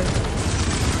die.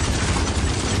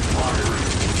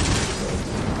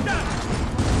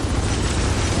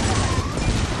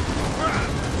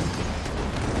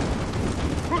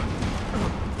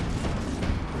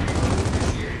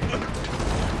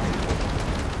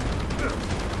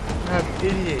 That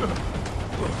idiot.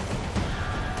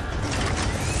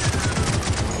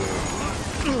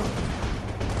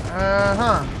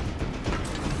 Uh-huh.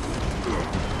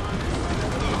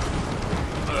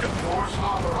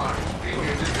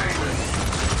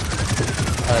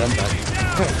 Alright, I'm back.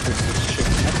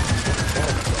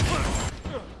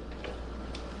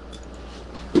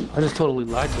 I just totally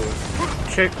lied to her.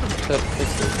 Chick. That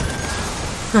fixed it.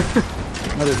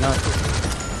 I did not.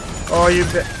 Oh, you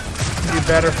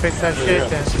better fix that shit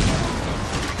then.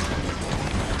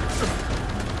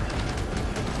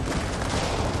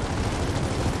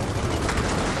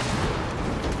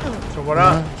 So what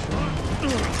up?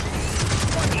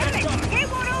 Damn it! Gate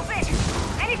won't open!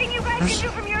 Anything you guys can do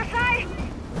from your side?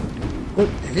 What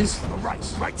is The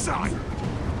right side.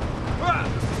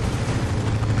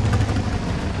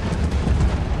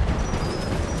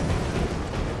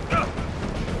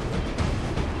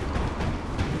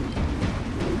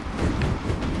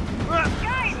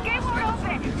 Guys, gate won't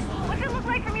open! What's it look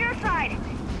like from your side?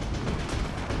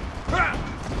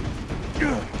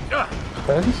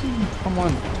 Why does he come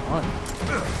on?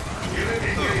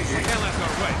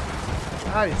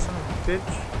 Ah, you son of a bitch.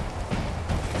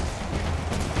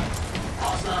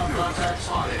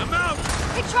 I'm out.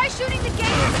 Hey, try shooting the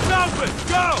gate! It's open.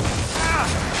 Go.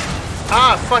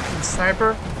 Ah, fucking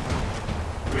sniper.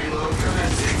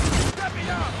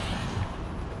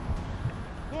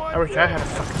 I wish I had a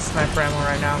fucking sniper ammo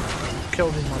right now. Kill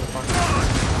these motherfuckers.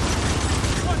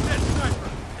 One dead sniper.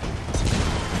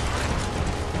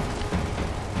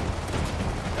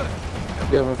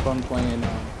 You having fun playing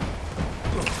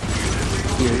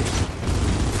Gears?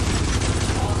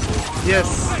 Yes,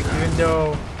 even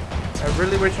though I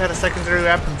really wish I had a secondary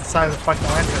weapon besides the fucking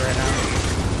lantern right now.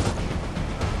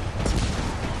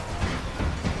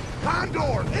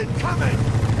 Condor, incoming!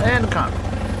 And con.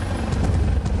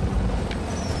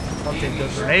 Don't take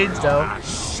those grenades though. Ah,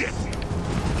 shit!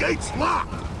 Gate's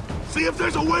locked! See if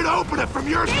there's a way to open it from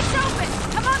your side. Gate's open!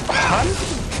 Come on!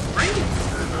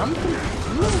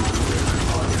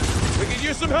 We could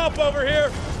use some help over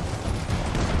here.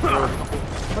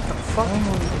 What the fuck?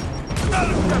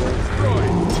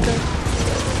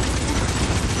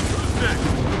 next?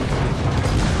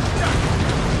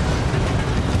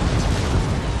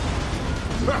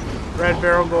 Red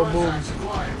barrel go boom.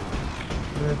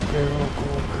 Red barrel go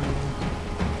boom.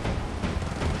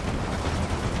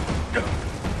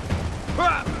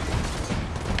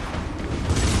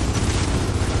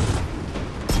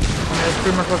 That's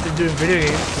pretty much what they do in video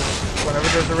games. Whenever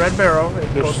there's a red barrel,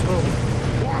 it goes boom.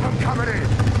 More of them coming in.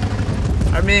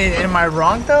 I mean, am I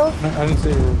wrong though? No, I didn't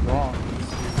say you were wrong.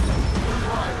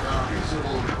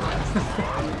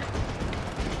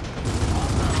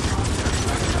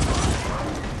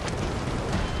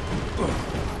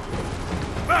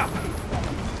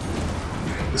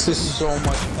 This is so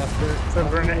much effort. I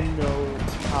don't know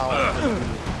how I'm gonna do it.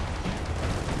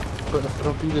 But if I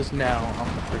don't do this now, I'm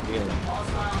gonna forget.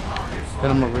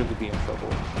 Then I'm gonna really be in trouble.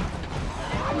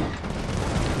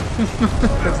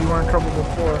 Because you were in trouble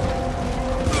before.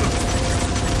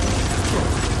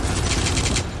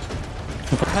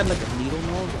 If I had like a needle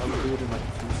nose, I would do it in like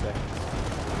 2 seconds.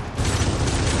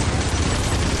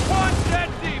 One dead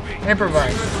DB.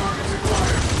 Improvise.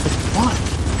 What?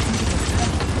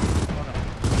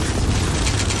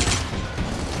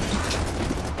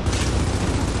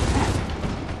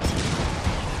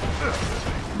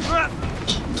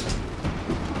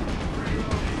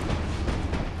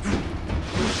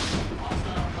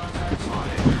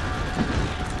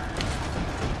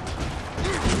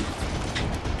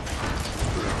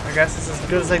 I guess it's as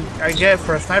good as I get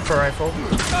for a sniper rifle.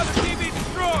 Another DB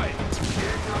destroyed.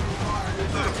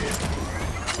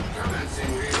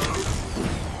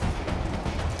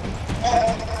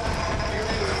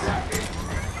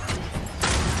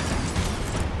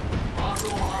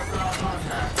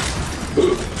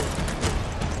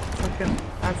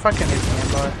 I fucking hate the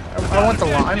ammo. I want the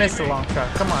long. I missed the long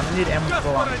shot. Come on, I need ammo for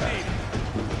the long shot.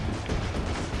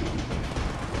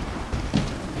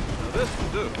 This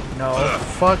will do. No,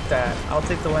 fuck that. I'll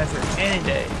take the Lancer any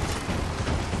day.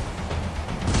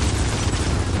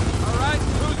 All right,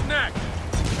 who's next?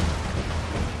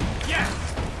 Yes.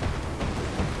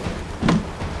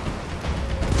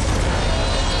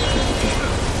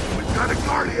 We've got a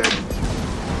Guardian.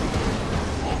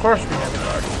 Of course we have a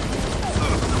guard.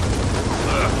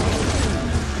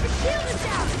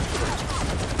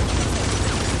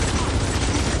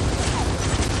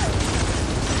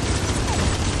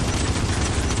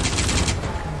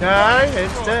 Die,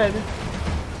 it's dead.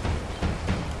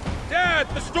 Dad,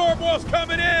 the storm wall's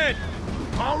coming in.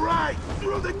 All right,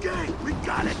 through the gate. We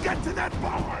gotta get to that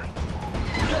barn.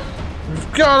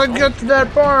 We've gotta get to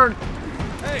that barn.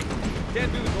 Hey,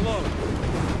 can't do this alone.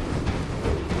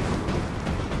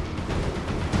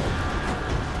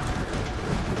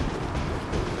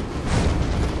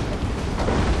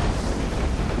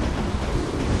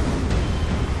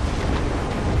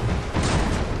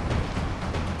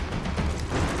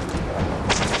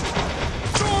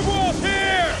 Storm wall's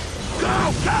here.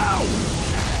 Go, go!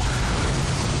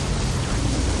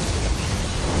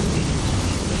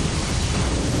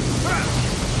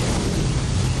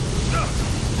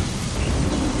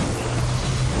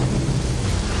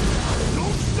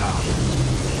 Don't stop!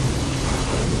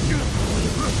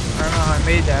 I don't know how I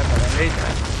made that, but I made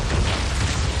that.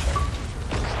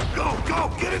 Go, go,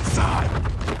 get inside!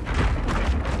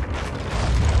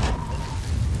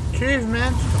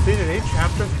 Achievement. Completed 8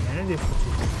 chapters of Humanity Fatigue.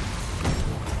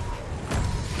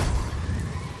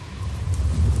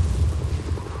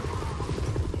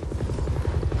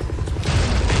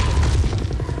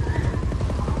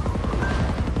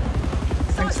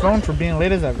 Thanks, phone, for being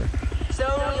late as ever. So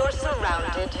you're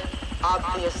surrounded,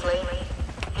 obviously.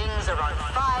 Things are on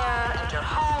fire, and your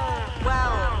home,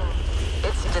 well,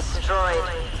 it's destroyed.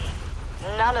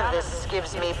 None of this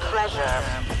gives me pleasure.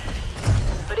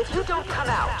 But if you don't come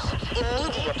out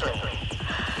immediately,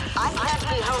 I can't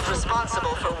be held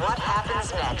responsible for what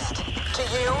happens next. To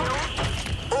you,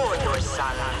 or your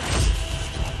son.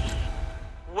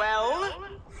 Well?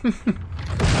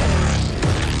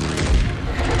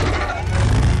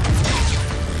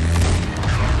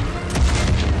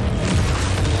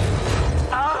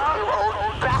 Oh, you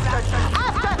old bastard!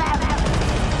 After them!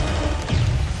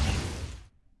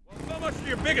 Well, so much for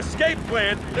your big escape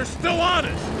plan. They're still on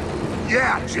us.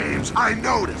 Yeah, James, I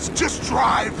noticed. Just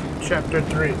drive. Chapter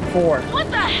 3, 4. What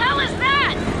the hell is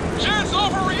that? Chance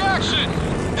overreaction!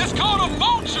 It's called a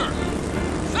vulture!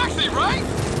 Sexy, right?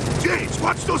 James,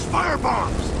 watch those fire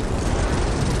bombs.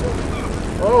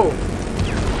 Oh.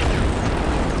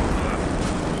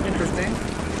 Interesting.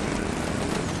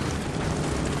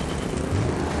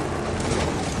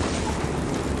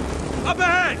 Up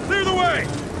ahead! Clear the way!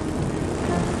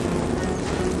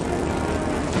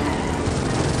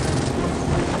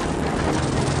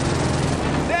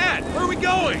 Dad,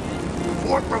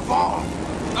 Fort Revolve.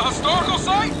 A historical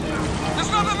site? There's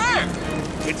nothing there.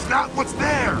 It's not what's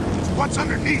there. It's what's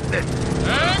underneath it.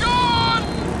 Hang on!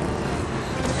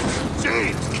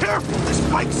 James, careful. This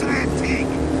bike's an antique.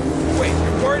 Wait,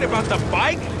 you're worried about the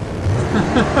bike?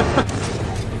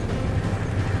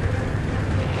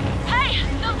 Hey,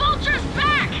 the vulture's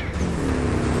back!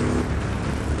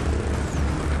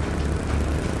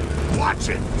 Watch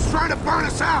it. It's trying to burn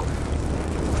us out.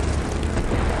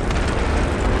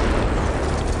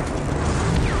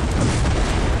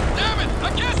 Damn it! I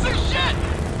can't see shit!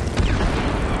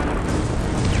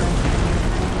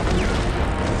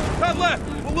 Cut left!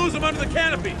 We'll lose him under the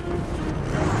canopy!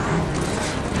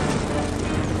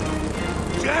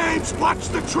 James, watch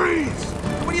the trees!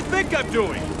 What do you think I'm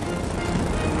doing?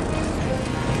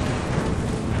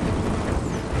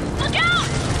 Look out!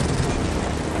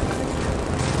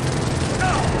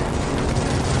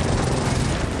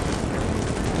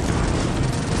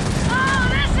 Oh,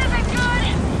 this isn't good!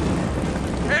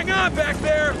 Hang on back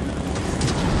there!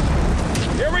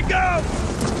 Here we go!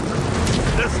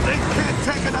 This thing can't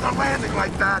take another landing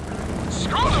like that.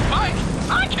 Screw the bike!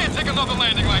 I can't take another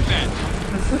landing like that!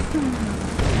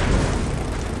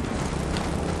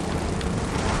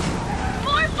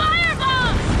 More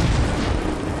firebombs!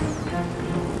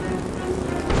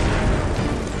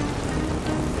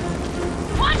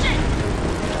 Watch it!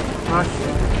 Oh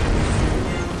shit.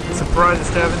 I'm surprised it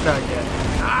still haven't died yet.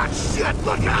 Ah, shit,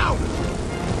 look out!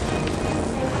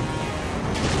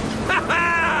 Ha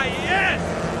ha! Yes!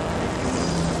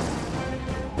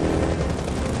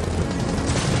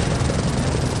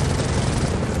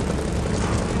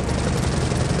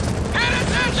 Hit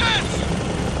its engines!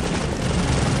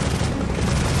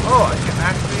 Oh, I can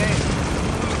actually aim.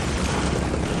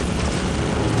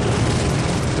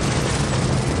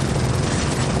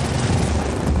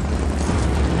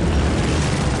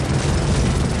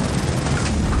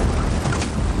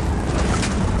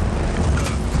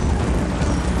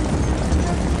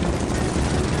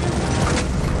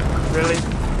 Really?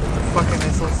 Fucking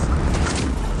missiles.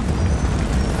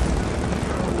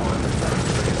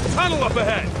 Tunnel up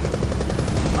ahead!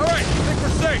 Alright, I think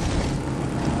we're safe!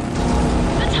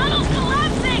 The tunnel's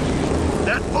collapsing!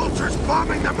 That vulture's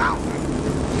bombing the mountain!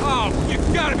 Oh, you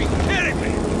gotta be kidding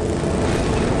me!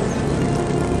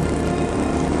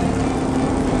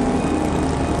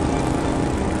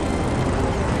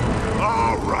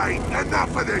 All right,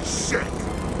 enough of this shit!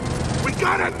 We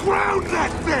gotta ground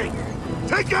that thing!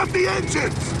 Take out the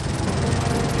engines!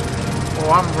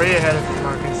 Oh, I'm way ahead of you,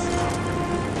 Marcus.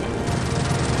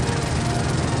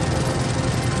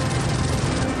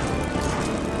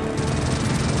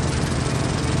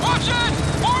 Watch it!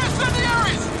 More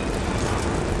incendiaries!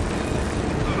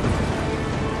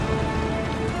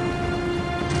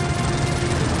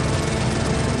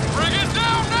 Bring it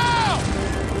down now!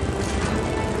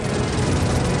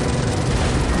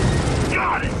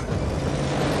 Got it!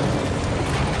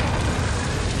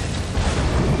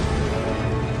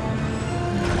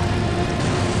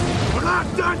 We're not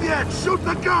done yet! Shoot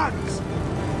the guns!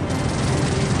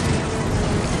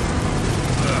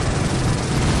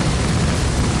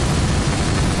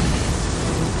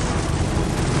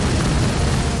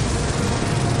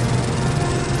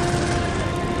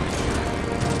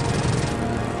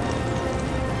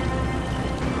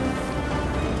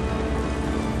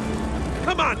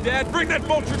 Come on, Dad, bring that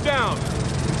vulture down!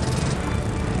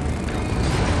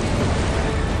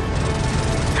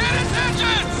 Hit its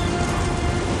engines!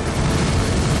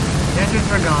 The engines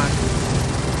are gone.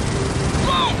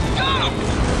 Boom! Got him!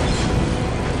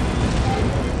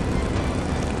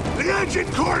 The engine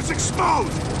core's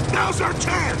exposed! Now's our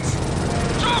chance!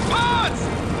 Drop pods!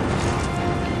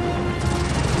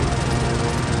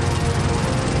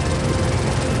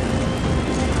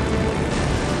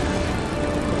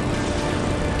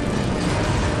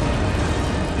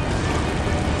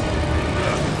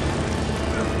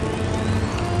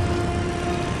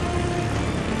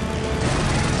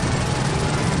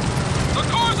 The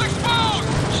core's exposed!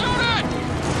 Shoot it!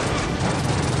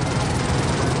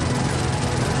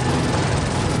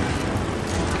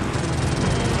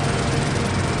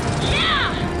 Yeah!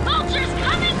 Vulture's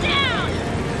coming down!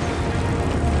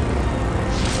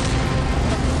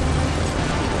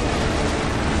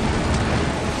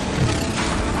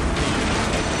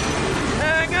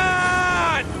 Hang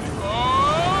on!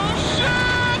 Oh,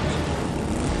 shit!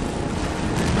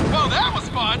 Well, that was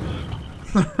fun!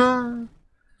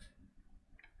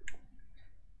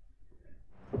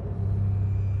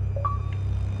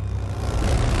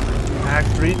 Act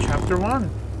 3, Chapter 1.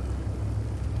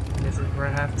 This is where I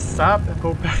have to stop and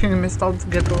go back in the mist to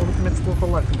get all the mystical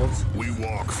collectibles. We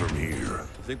walk from here.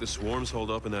 You think the swarms hold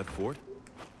up in that fort?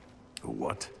 The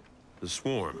what? The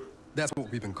swarm. That's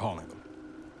what we've been calling them.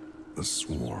 The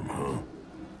swarm,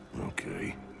 huh?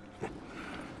 Okay.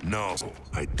 No,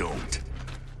 I don't.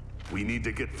 We need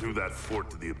to get through that fort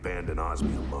to the abandoned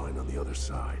osmium mine on the other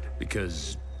side.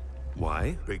 Because...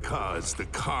 why? Because the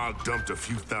COG dumped a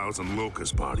few thousand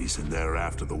locust bodies in there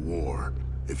after the war.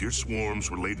 If your swarm's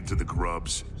related to the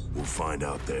grubs, we'll find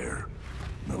out there.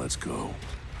 Now let's go.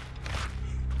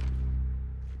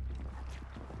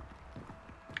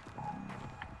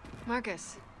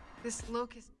 Marcus, this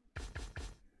locust...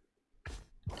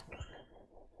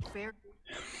 Bear...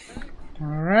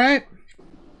 Alright.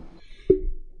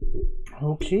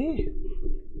 Okay.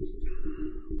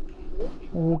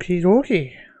 Okie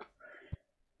dokie.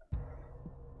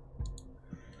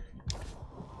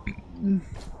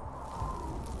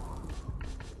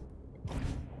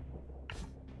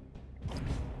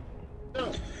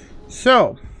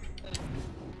 So,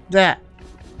 that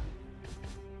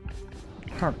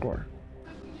hardcore.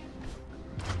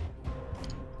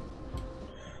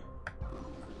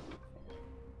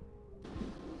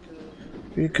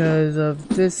 Because of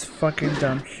this fucking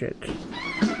dumb shit.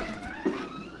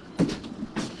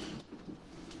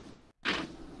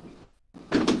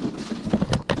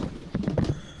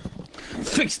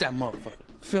 Fix that motherfucker.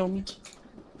 Feel me?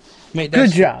 Made that Good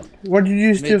shit. job. What did you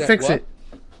use to Made that fix what? it?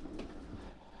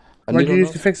 What did you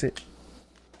use to fix it?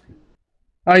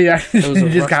 Oh yeah, It was you a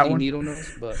just got rusty one. needle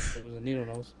nose, but it was a needle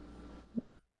nose.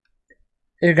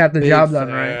 It got the Big job done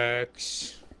right.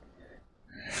 facts.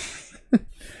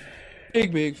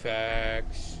 Big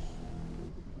facts.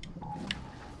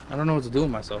 I don't know what to do with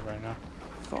myself right now.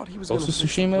 Thought he was Ghost gonna of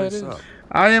fix the Tsushima place it is? up.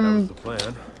 I That was am. the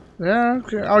plan. Yeah,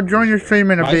 okay. I'll join your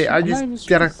stream in a bit. I I'm not even just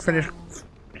gotta streaming.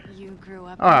 finish. You grew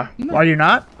up... Ah, No. are you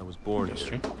not? I was born in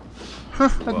Stream. Huh,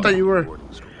 I thought you were.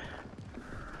 boarding school.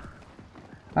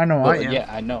 I know I Well, am. yeah,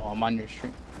 I know. I'm on your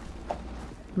stream.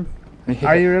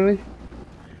 Are you really?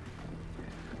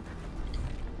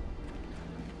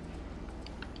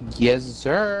 Yes,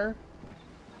 sir.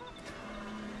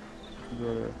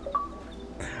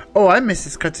 Oh, I missed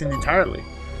this cutscene entirely.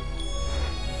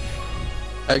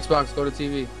 Xbox, go to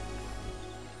TV.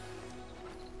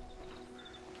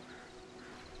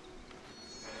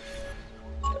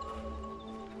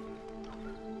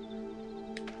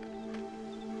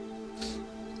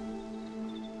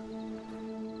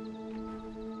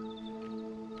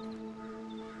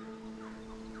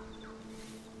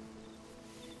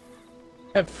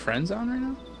 Have friends on right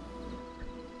now?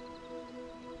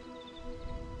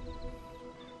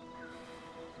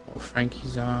 Oh,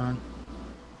 Frankie's on.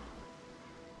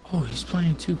 Oh, he's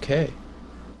playing 2K.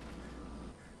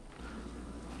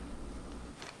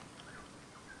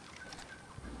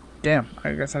 Damn,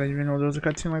 I guess I didn't even know there was a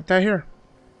cutscene like that here.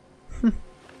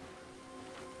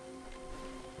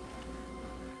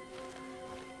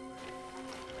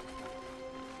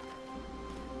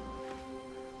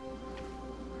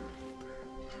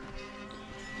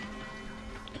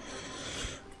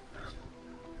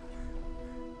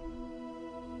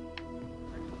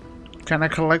 Can I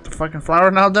collect the fucking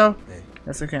flower now, though? Hey,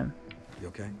 Yes, I can. you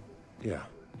okay? Yeah.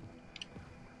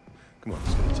 Come on,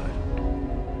 let's get inside.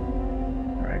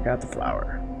 Alright, got the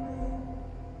flower.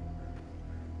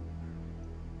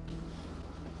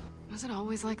 Was it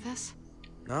always like this?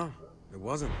 No, it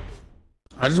wasn't.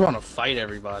 I just want to fight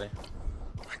everybody.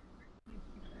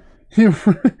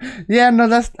 Yeah, no,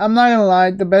 I'm not gonna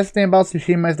lie. The best thing about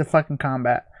Tsushima is the fucking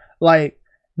combat. Like,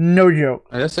 no joke.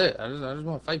 And that's it. I just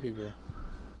want to fight people.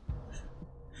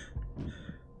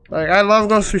 Like, I love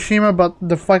Ghost of Tsushima, but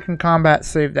the fucking combat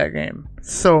saved that game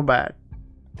so bad.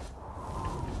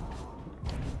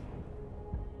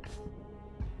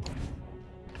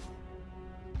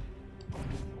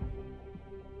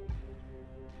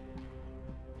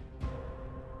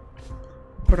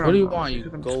 What do you want, you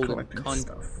golden cunt?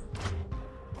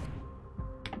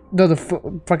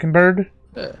 The fucking bird?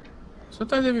 Yeah.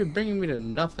 Sometimes they be bringing me to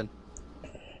nothing.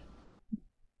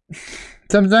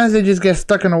 Sometimes they just get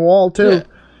stuck in a wall, too.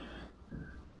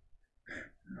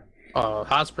 Yeah.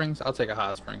 Hot springs? I'll take a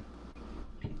hot spring.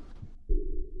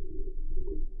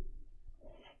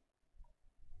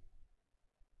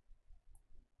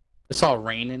 It's all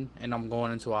raining, and I'm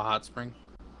going into a hot spring.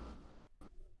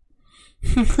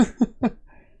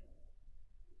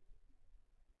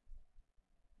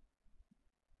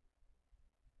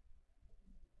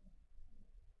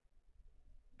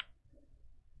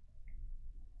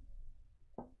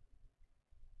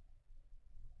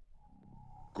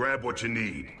 Grab what you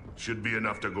need. Should be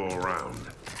enough to go around.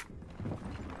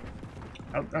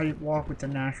 I walk with the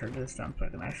Nasher this time so I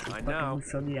can actually I know. fucking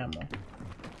refill the ammo.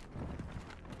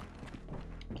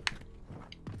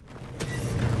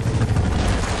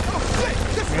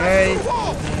 Okay.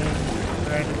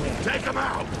 Take him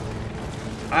out.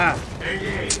 Ah.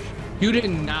 You did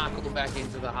not go back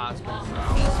into the hospital, you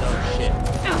piece of shit.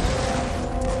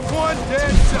 One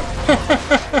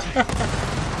dead.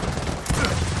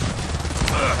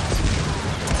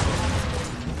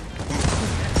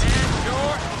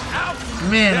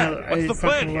 Man, Yeah, I what's the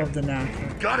plan fucking here? love the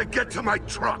knack. Gotta get to my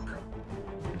truck.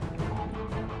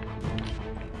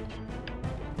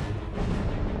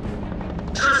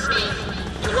 Trust me,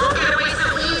 you won't get away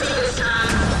so easy this time.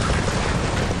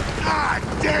 God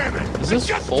damn it! Is this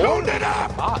Just 4? tuned it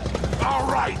up. 5? All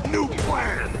right, new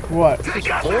plan. What? Take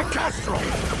out that Kestrel.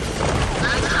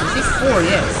 This is 4,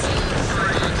 yes.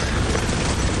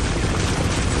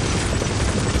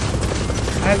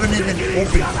 I haven't even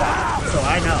opened 5, so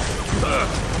I know.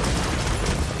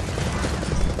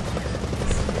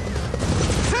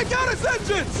 Take out his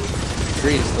engines.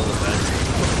 3 is still the best.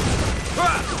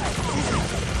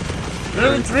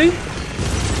 Really, 3? Ah!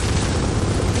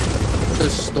 The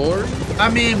story? I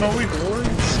mean, but we...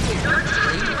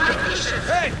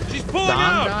 Hey, she's pulling Dom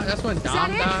out. died? That's when Dom that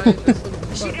it? died? That's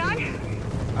when Is she done?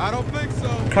 I don't think so.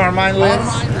 Carmine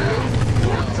lives.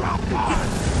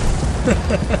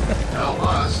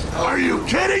 Are you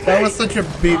kidding That me? was such a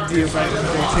big deal back in the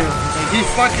day, too. Like, he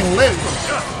fucking lived.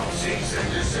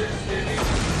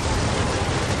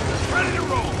 Ready to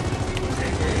roll.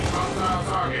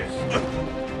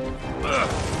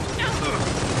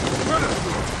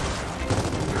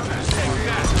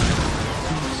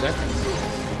 Seconds.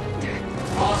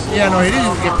 Yeah, no, he didn't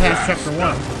even get past chapter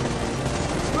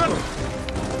 1.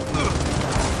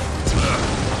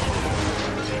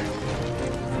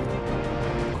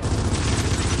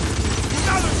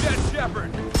 Another dead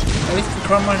shepherd. At least the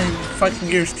Carmine and fucking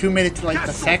Gears 2 made it to like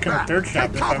the second or third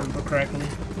chapter, if I remember correctly.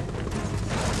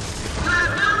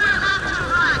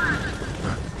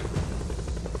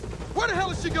 Where the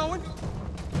hell is she going?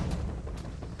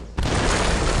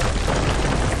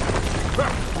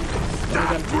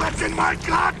 Stop wrecking my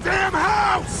goddamn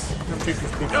house! Don't take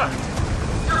this big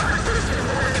one.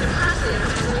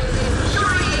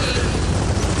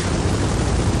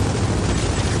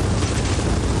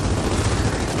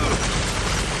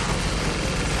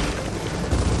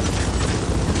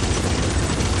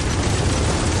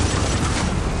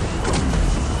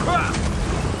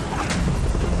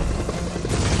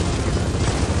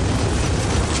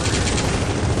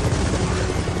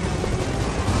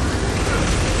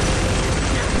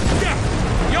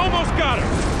 Yeah, you almost got her.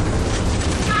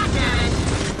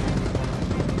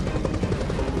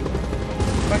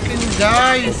 Fucking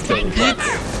die, you stupid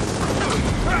bitch!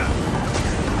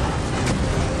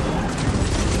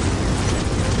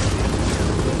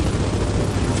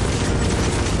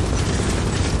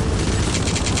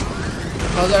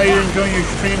 How are you enjoying your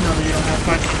stream now that you don't have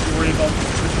fucking to worry about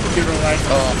computer life?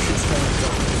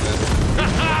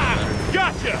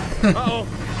 Gotcha. Uh-oh.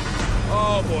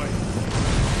 Oh boy.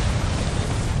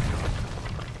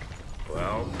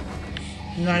 Well,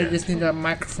 Now you just need a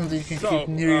microphone that you can So, keep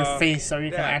near your face so you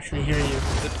can yeah. actually hear you.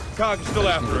 the cog is still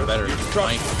after us. better Your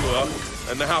truck mic. blew up,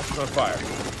 and the house is on fire.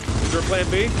 Is there a plan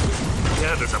B?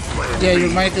 Yeah, there's a plan. Yeah, B,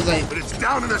 your mic is like but it's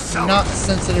down in the cellar. not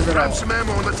sensitive at Grab all. some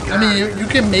ammo and let's get I mean, out of you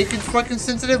can make it fucking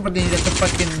sensitive, but then you get the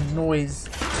fucking noise.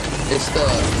 It's the...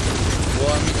 Well,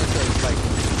 I mean, it's like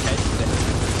head thing.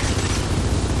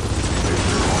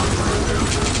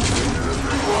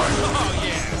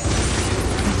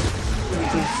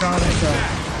 It sounds like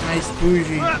a nice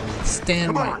bougie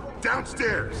stand Come mic. on,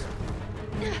 downstairs.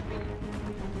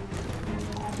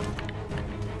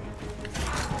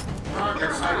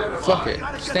 Fuck it.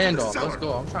 Standoff. Let's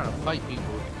go. I'm trying to fight people.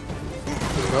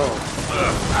 Let's go.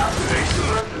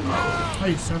 Oh,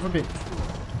 you son of a bitch.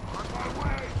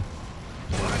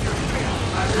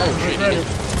 Oh, shit. Got he it.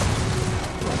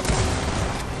 did-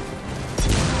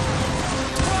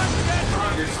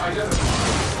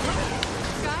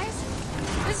 Guys,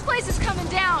 this place is coming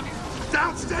down.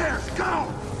 Downstairs,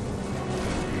 go!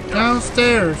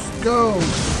 Downstairs, go!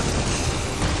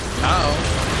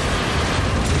 Ow.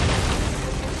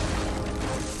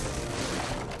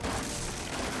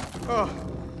 Oh,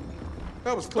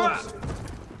 that was close.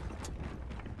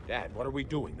 Dad, what are we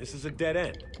doing? This is a dead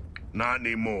end. Not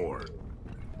anymore.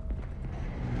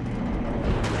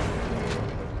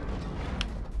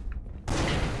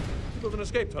 Build an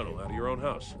escape tunnel out of your own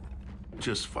house.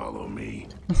 Just follow me.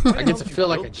 I get to feel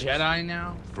like a Jedi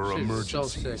now. For Shit is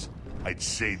emergencies, So sick. I'd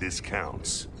say this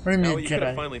counts. What do you Now mean, you could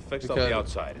have Jedi? finally fixed up Because, the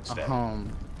outside instead. A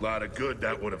lot of good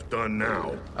that would have done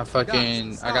now. I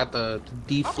fucking... I got the How about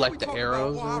deflect we the talk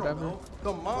arrows about, or well, I don't whatever. know,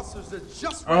 the monsters that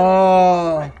just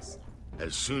Oh.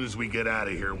 As soon as we get out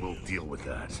of here, we'll deal with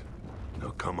that. Now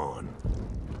come on.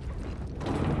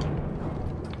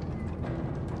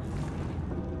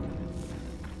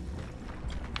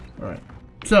 Alright.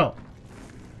 So.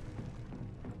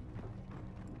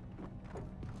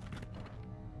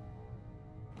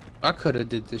 I could have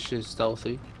did this shit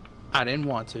stealthy. I didn't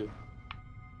want to.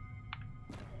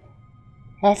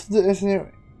 After the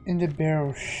incident in the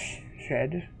barrel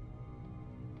shed.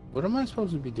 What am I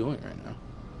supposed to be doing right now?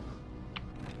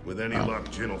 With any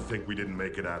luck, Jin will think we didn't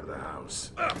make it out of the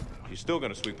house. She's still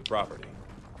gonna sweep the property.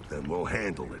 Then we'll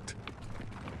handle it.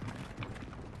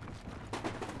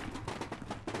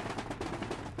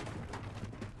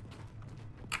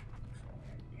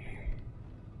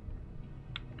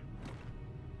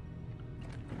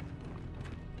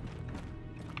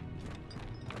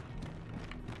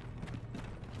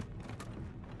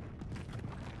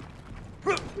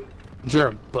 Is there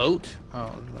a boat?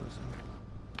 Oh,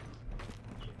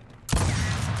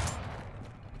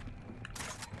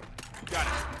 Got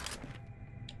it.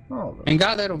 Oh, and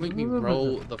God, that'll make me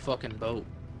roll the fucking boat.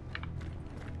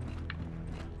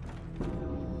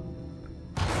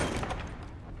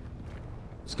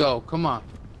 Let's go, come on.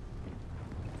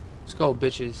 Let's go,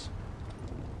 bitches.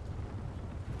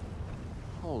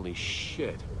 Holy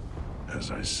shit.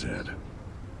 As I said,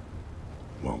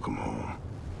 welcome home.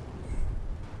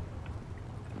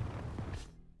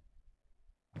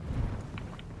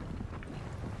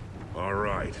 All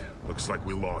right, looks like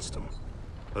we lost him.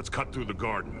 Let's cut through the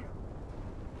garden.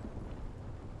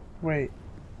 wait.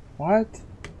 What?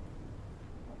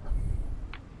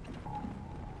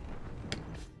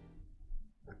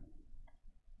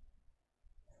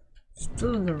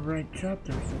 Still in the right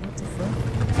chapter, so what the fuck?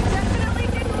 Definitely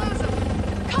didn't lose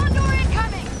him. Condor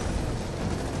incoming!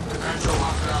 Potential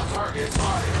hostile target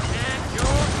spotted. And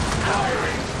you're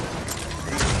Firing.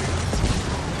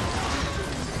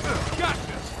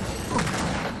 gotcha.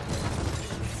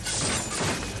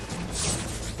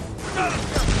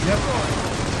 Yep.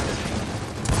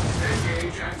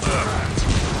 Engage and direct.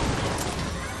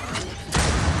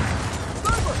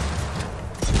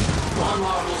 One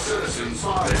model citizen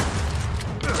spotted.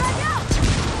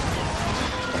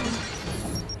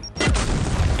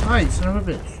 Hi, son of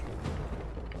a bitch.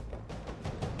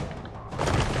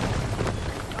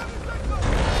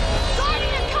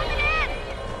 Guardian coming in!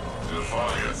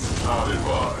 Defiance not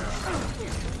advised.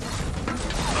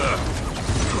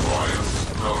 Defiance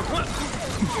noted.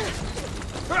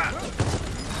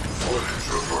 Footage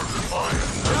of your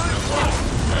defiance has been found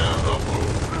and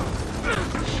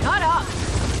uploaded. Shut up!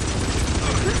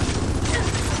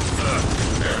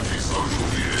 Antisocial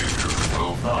behavior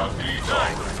will not be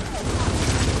tolerated.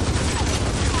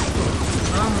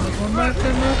 I'm gonna go back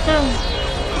in my phone.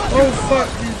 Oh fuck,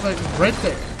 he's like right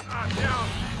there.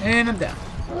 And I'm down.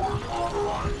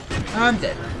 I'm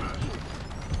dead.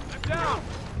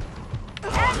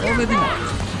 Or maybe not.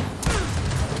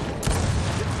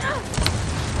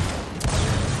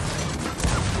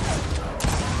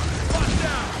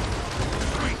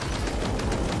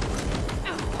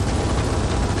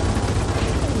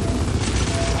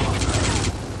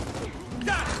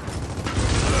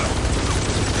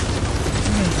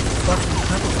 Fucking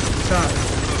couple of shots.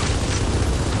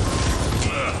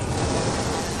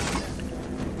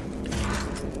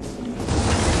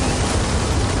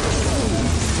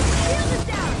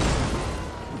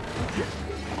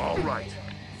 All right,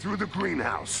 through the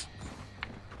greenhouse.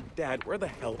 Dad, where the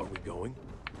hell are we going?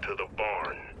 To the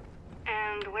barn.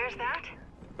 And where's that?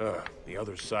 The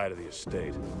other side of the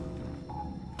estate.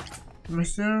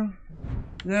 Mister?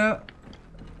 Yeah.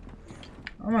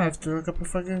 I'm gonna have to look up a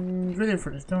fucking video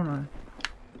for this, don't I?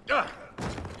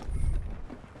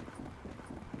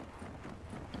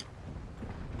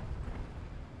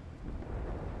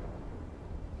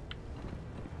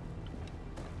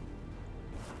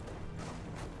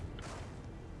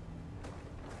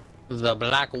 The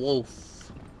Black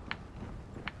Wolf.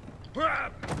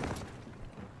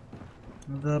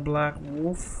 The Black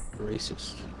Wolf.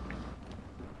 Racist.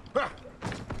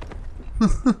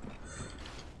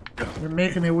 You're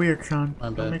making it weird, Sean. My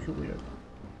Don't bad. make it weird.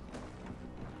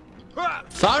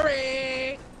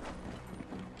 Sorry!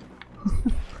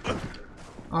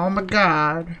 Oh my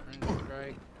god.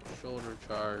 Strike, shoulder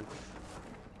charge.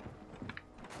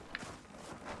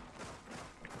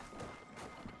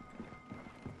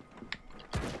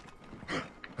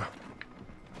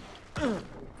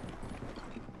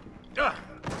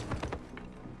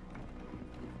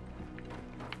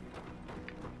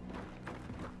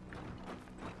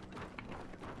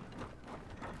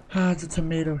 Ah, the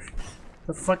tomatoes.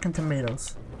 The fucking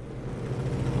tomatoes.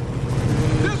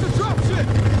 There's a dropship!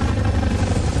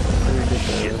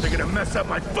 They're gonna mess up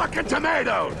my fucking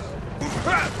tomatoes!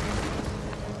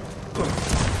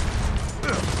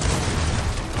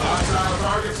 Hostile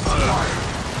targets acquired.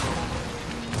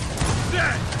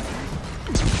 dead!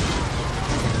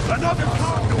 Another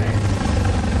condor!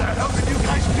 What the hell did you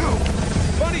guys do?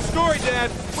 Funny story,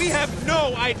 Dad. We have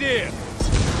no idea.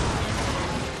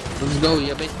 Let's go,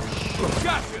 yeah, baby.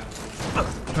 Gotcha.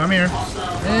 Come here.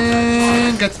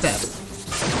 And get stabbed.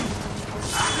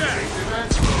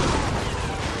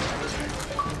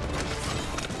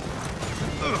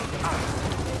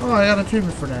 Oh, I got an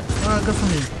achievement for that. Oh, good for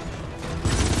me.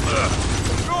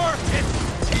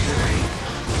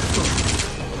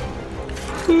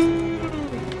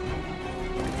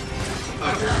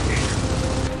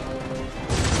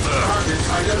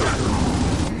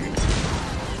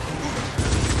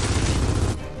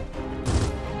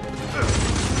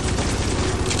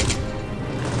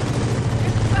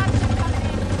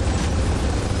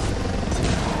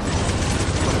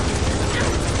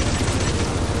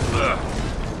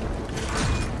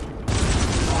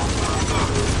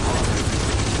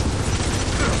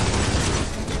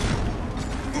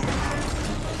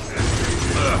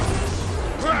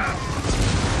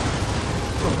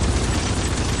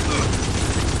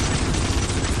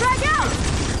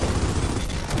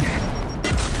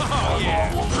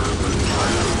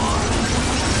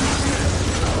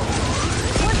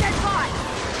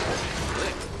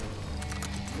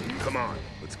 Come on,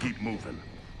 let's keep moving.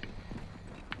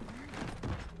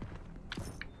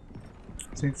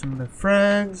 Take some of the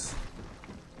frags.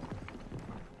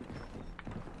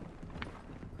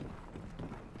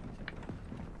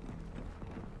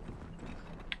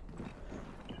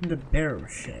 The barrel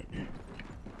shed.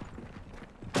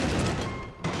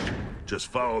 Just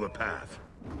follow the path.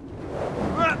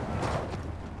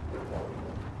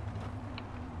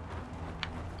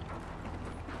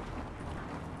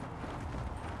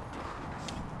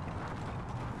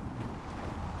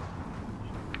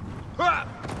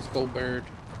 Let's go, bird.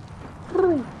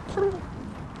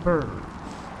 Bird.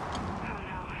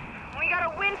 We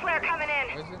got a wind flare coming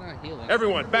in. Why is it not healing?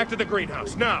 Everyone, back to the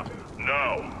greenhouse, now.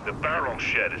 No, the barrel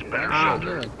shed is better Ah,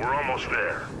 shelter. good. We're almost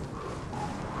there.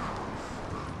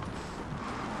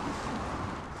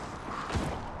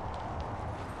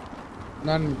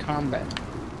 Not in combat.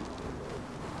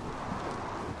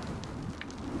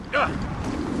 All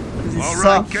right,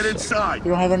 Suck. get inside.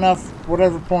 You don't have enough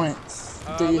whatever points.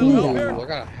 that you Ooh, need. I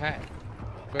got a hat.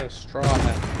 I got a straw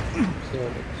hat.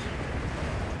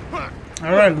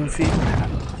 Alright, Luffy.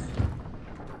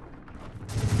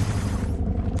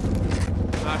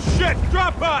 Ah, shit!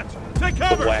 Drop pod! Take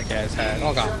cover! Black ass hat.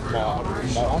 Oh, got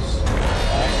moss.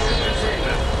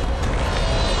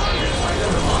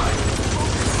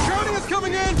 Scouting is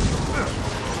coming in!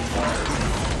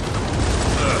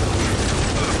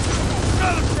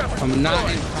 I'm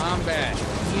not in combat.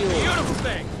 Heal. Beautiful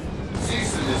thing!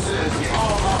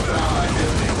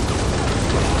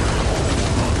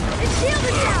 The shield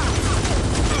is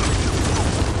down.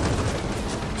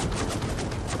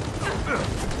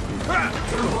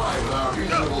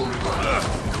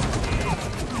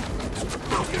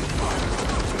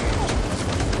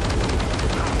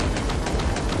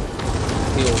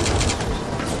 Heal.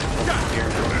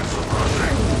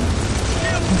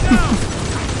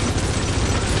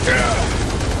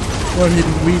 What are you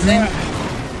wheezing?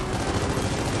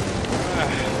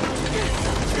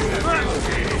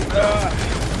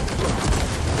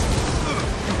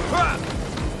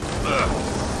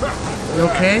 You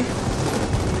okay?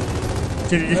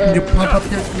 Did you just pump up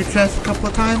your chest a couple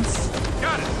of times?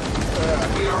 Got it!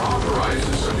 We are authorized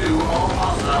to subdue all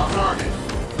hostile targets.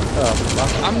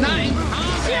 I'm not in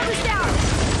Shield is down.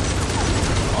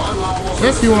 Unlawful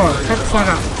Yes, you are. Shut the fuck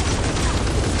up.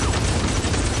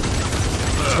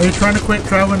 Are you trying to quit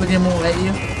traveling? The game won't let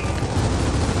you.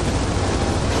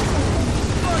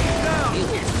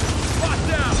 Lock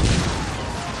down!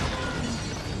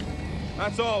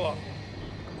 That's all of them.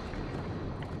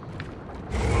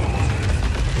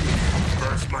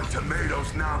 First my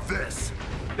tomatoes, now this.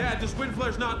 Dad, this wind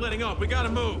flare's not letting up. We gotta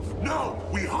move. No,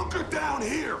 we hunkered down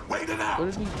here. Wait it out.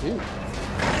 What did he do?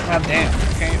 God damn.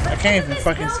 I can't even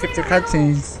fucking skip the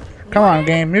cutscenes. Come on,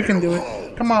 game. You can do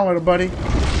it. Come on, little buddy. Are you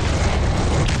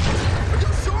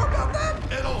sure about that?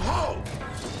 It'll hold.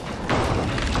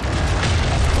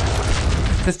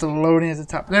 Just the loading at the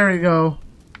top. There we go.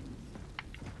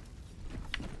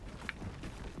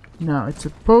 Now, it's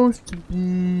supposed to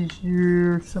be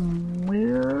here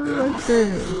somewhere right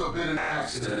there. Could have been an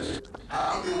accident.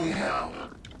 How can we help?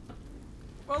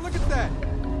 Oh, look at that.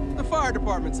 The fire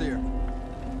department's here.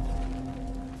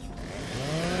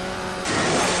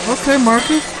 Okay,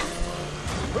 Marcus.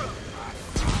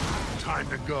 Time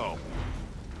to go.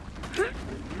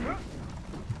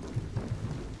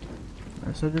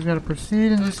 Alright, so just gotta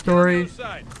proceed in the story.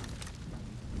 Side.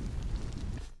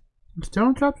 I'm still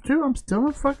in chapter 2. I'm still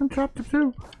in fucking chapter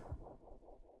 2.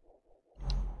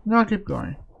 No, I'll keep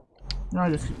going. No,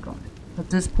 I'll just keep going. At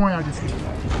this point, I'll just keep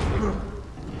going.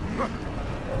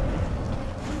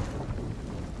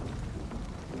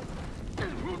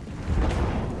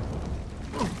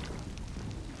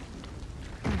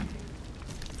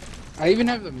 I even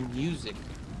have the music.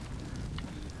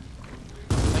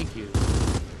 Thank you.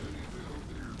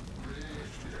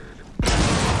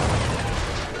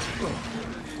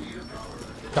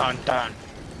 Dun dun.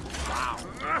 Wow.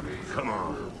 Come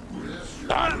on.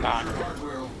 Dun dun.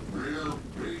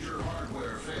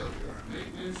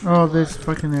 Oh, this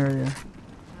fucking area.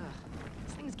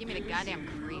 These things give me the goddamn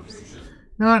creeps.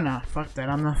 No, fuck that.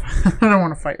 I'm not. I don't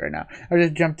want to fight right now. I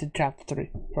just jumped to chapter 3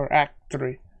 or act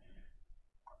 3.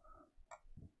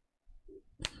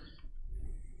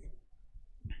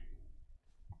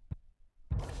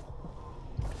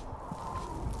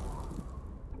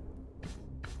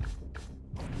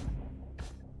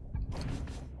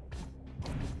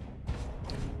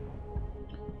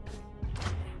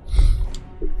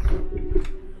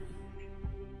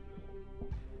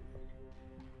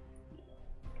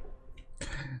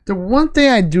 The one thing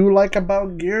I do like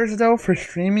about Gears though for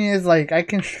streaming is like I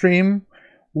can stream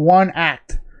one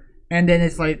act and then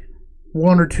it's like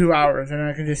 1 or 2 hours and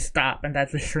I can just stop and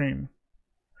that's a stream.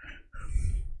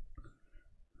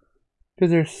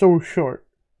 Because they're so short.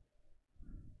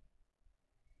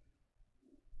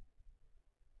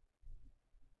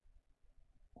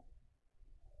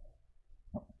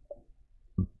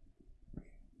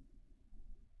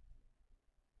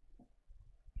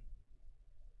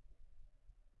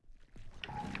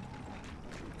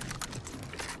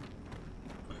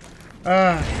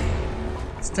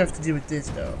 It's tough to deal with this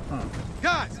though, huh?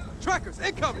 Guys, trackers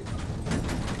incoming.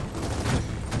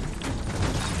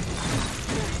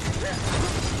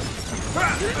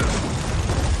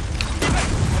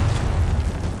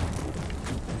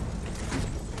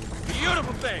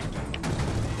 Beautiful thing.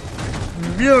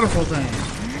 Beautiful thing.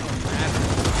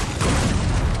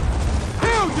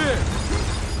 Hell yeah!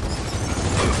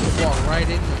 Walk right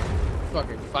in there.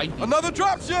 Fucking fight me. Another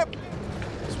dropship.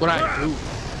 That's what I do.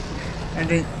 And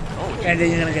then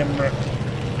you're gonna get murked.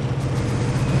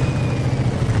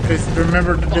 Because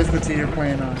remember the difficulty you're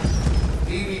playing on.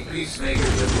 We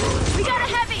got a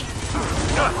heavy!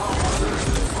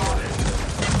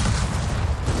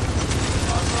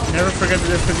 Never forget the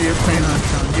difficulty you're playing on,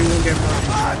 Sean. You will get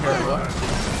murked.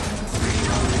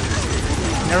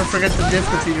 Never forget the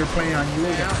difficulty you're playing on. You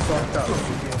will get fucked up.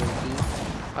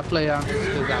 I play on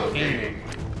this because I can.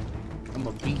 I'm a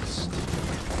beast.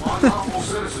 Unlawful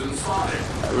citizens spotted.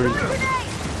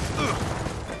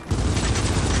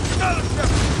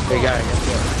 They got it.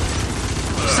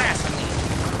 Assassinate.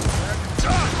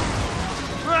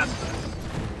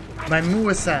 My Moo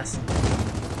assassin.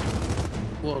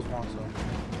 Who else wants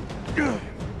some?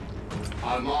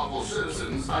 Unlawful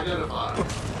citizens identified.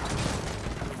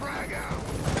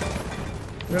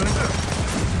 Really?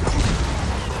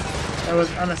 That was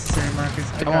unnecessary, Marcus.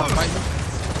 I Come on, got fight it. me.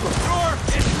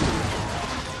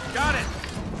 Got it.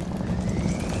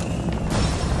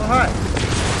 Oh, hi.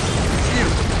 You.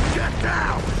 Get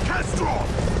down! Kestrel!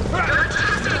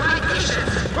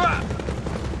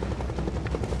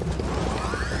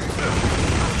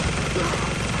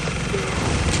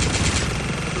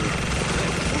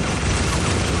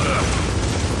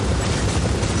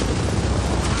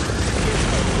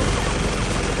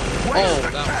 Oh,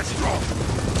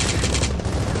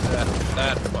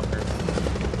 that fucker.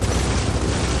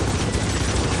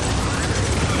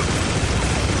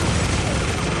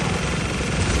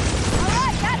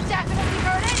 Alright, that definitely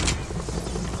hurt it!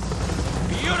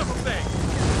 Beautiful thing.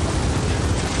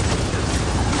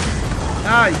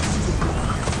 Nice.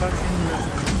 Fucking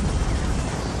lizard.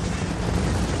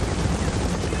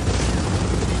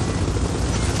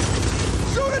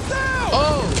 Shoot it down! Oh!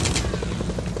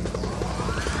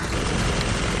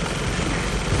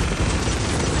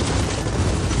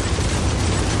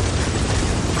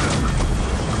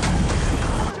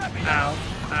 Ow.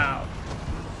 Ow.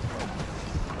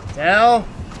 Hell.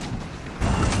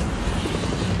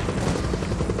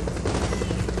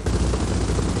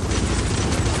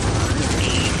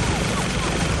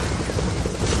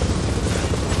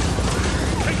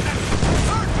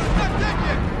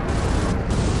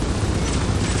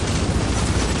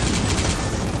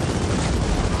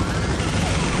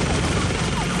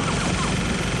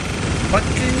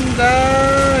 Fucking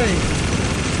die!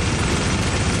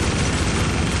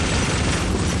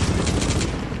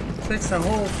 Takes a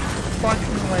whole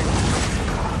fucking like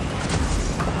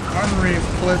armory of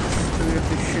clips to get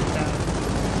this shit down.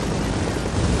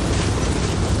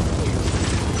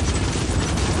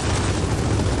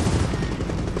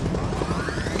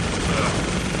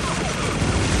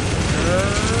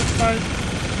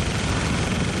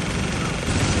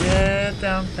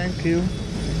 down. Thank you.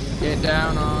 Get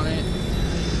down on it.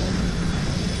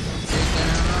 Get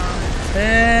down on it.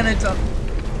 And it's up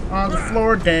on the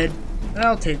floor, dead. And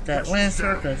I'll take that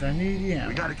Lancer because I need the ammo.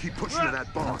 We gotta keep pushing to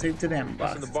that barn. I'll take the ammo box.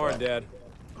 What's in the barn, Dad?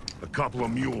 A couple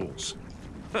of mules.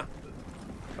 Oh,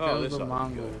 Kill this the ought to be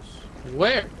Mongols.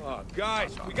 Where? good. Oh,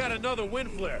 guys, we got another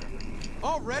wind flare.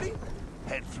 Already?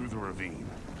 Head through the ravine.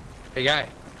 Hey, guy.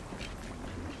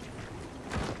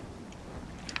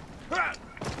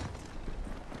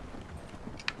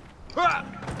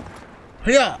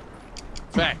 Yeah.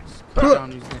 Facts. Put on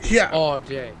these niggas Yeah. all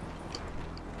day.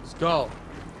 Let's go.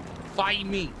 Fight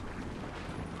me.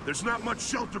 There's not much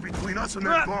shelter between us and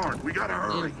that barn. We gotta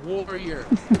hurry. In warrior.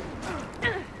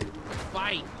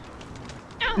 Fight.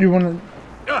 You wanna?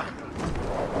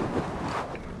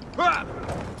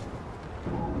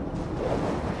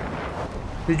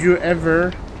 Did you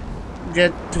ever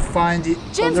get to find the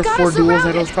Jim's other got 4 us duels that I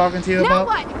surrounded. was talking to you Now about?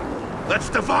 what? Let's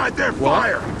divide their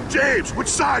fire. James, which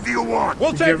side do you want?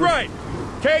 We'll you take ever- right.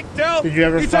 Kate, Del, Did you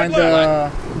ever take find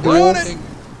left. the We're on duels? it.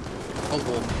 Oh,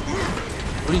 well.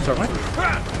 What are you talking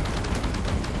about?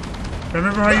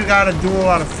 Remember how you got a duel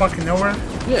out of fucking nowhere?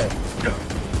 Yeah.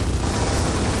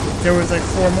 There was like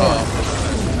 4 more.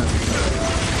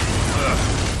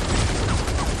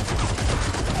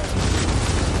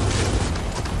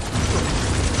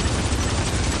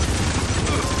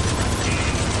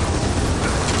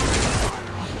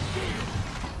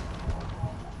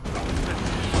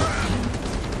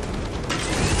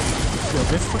 Yo,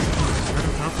 this fucking thing is right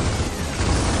on top of me.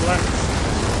 Black.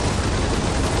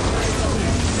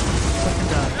 Fucking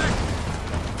die.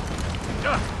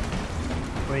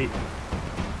 Wait.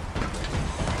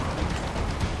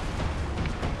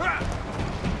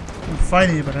 I'm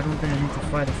fighting it, but I don't think I need to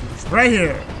fight it for this. Right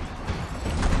here!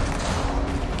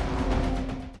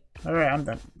 Alright, I'm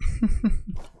done.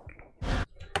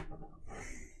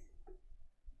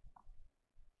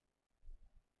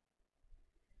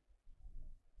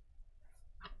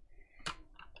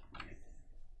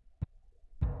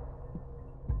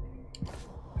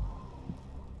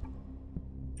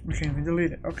 We can't even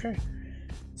delete it. Okay.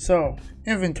 So,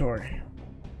 inventory.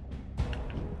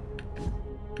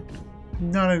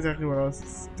 Not exactly what I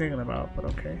was thinking about, but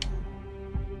okay.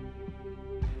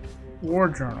 War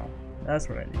journal. That's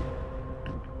what I need.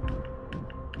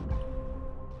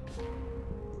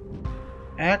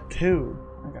 Act 2.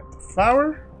 I got the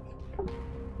flower.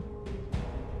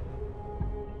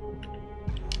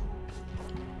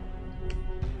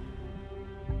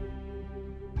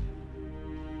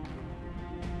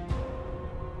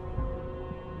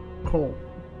 Coal.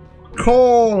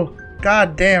 Coal!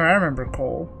 God damn, I remember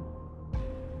coal.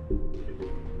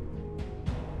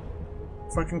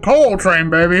 Fucking coal train,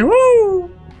 baby!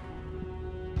 Woo!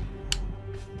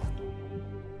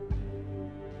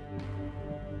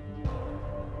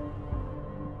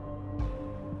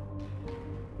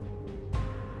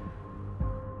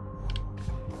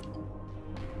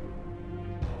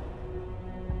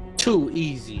 Too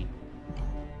easy.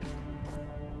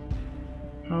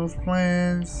 House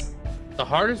plans. The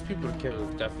hardest people to kill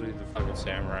is definitely the fucking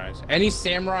samurais. Any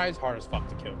samurais, hard as fuck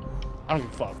to kill. I don't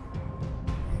give a fuck.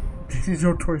 This is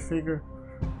your toy figure.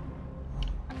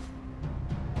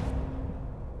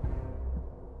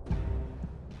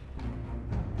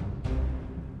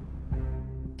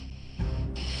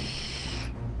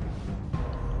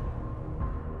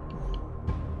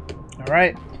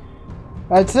 Alright.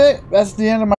 That's it. That's the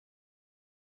end of my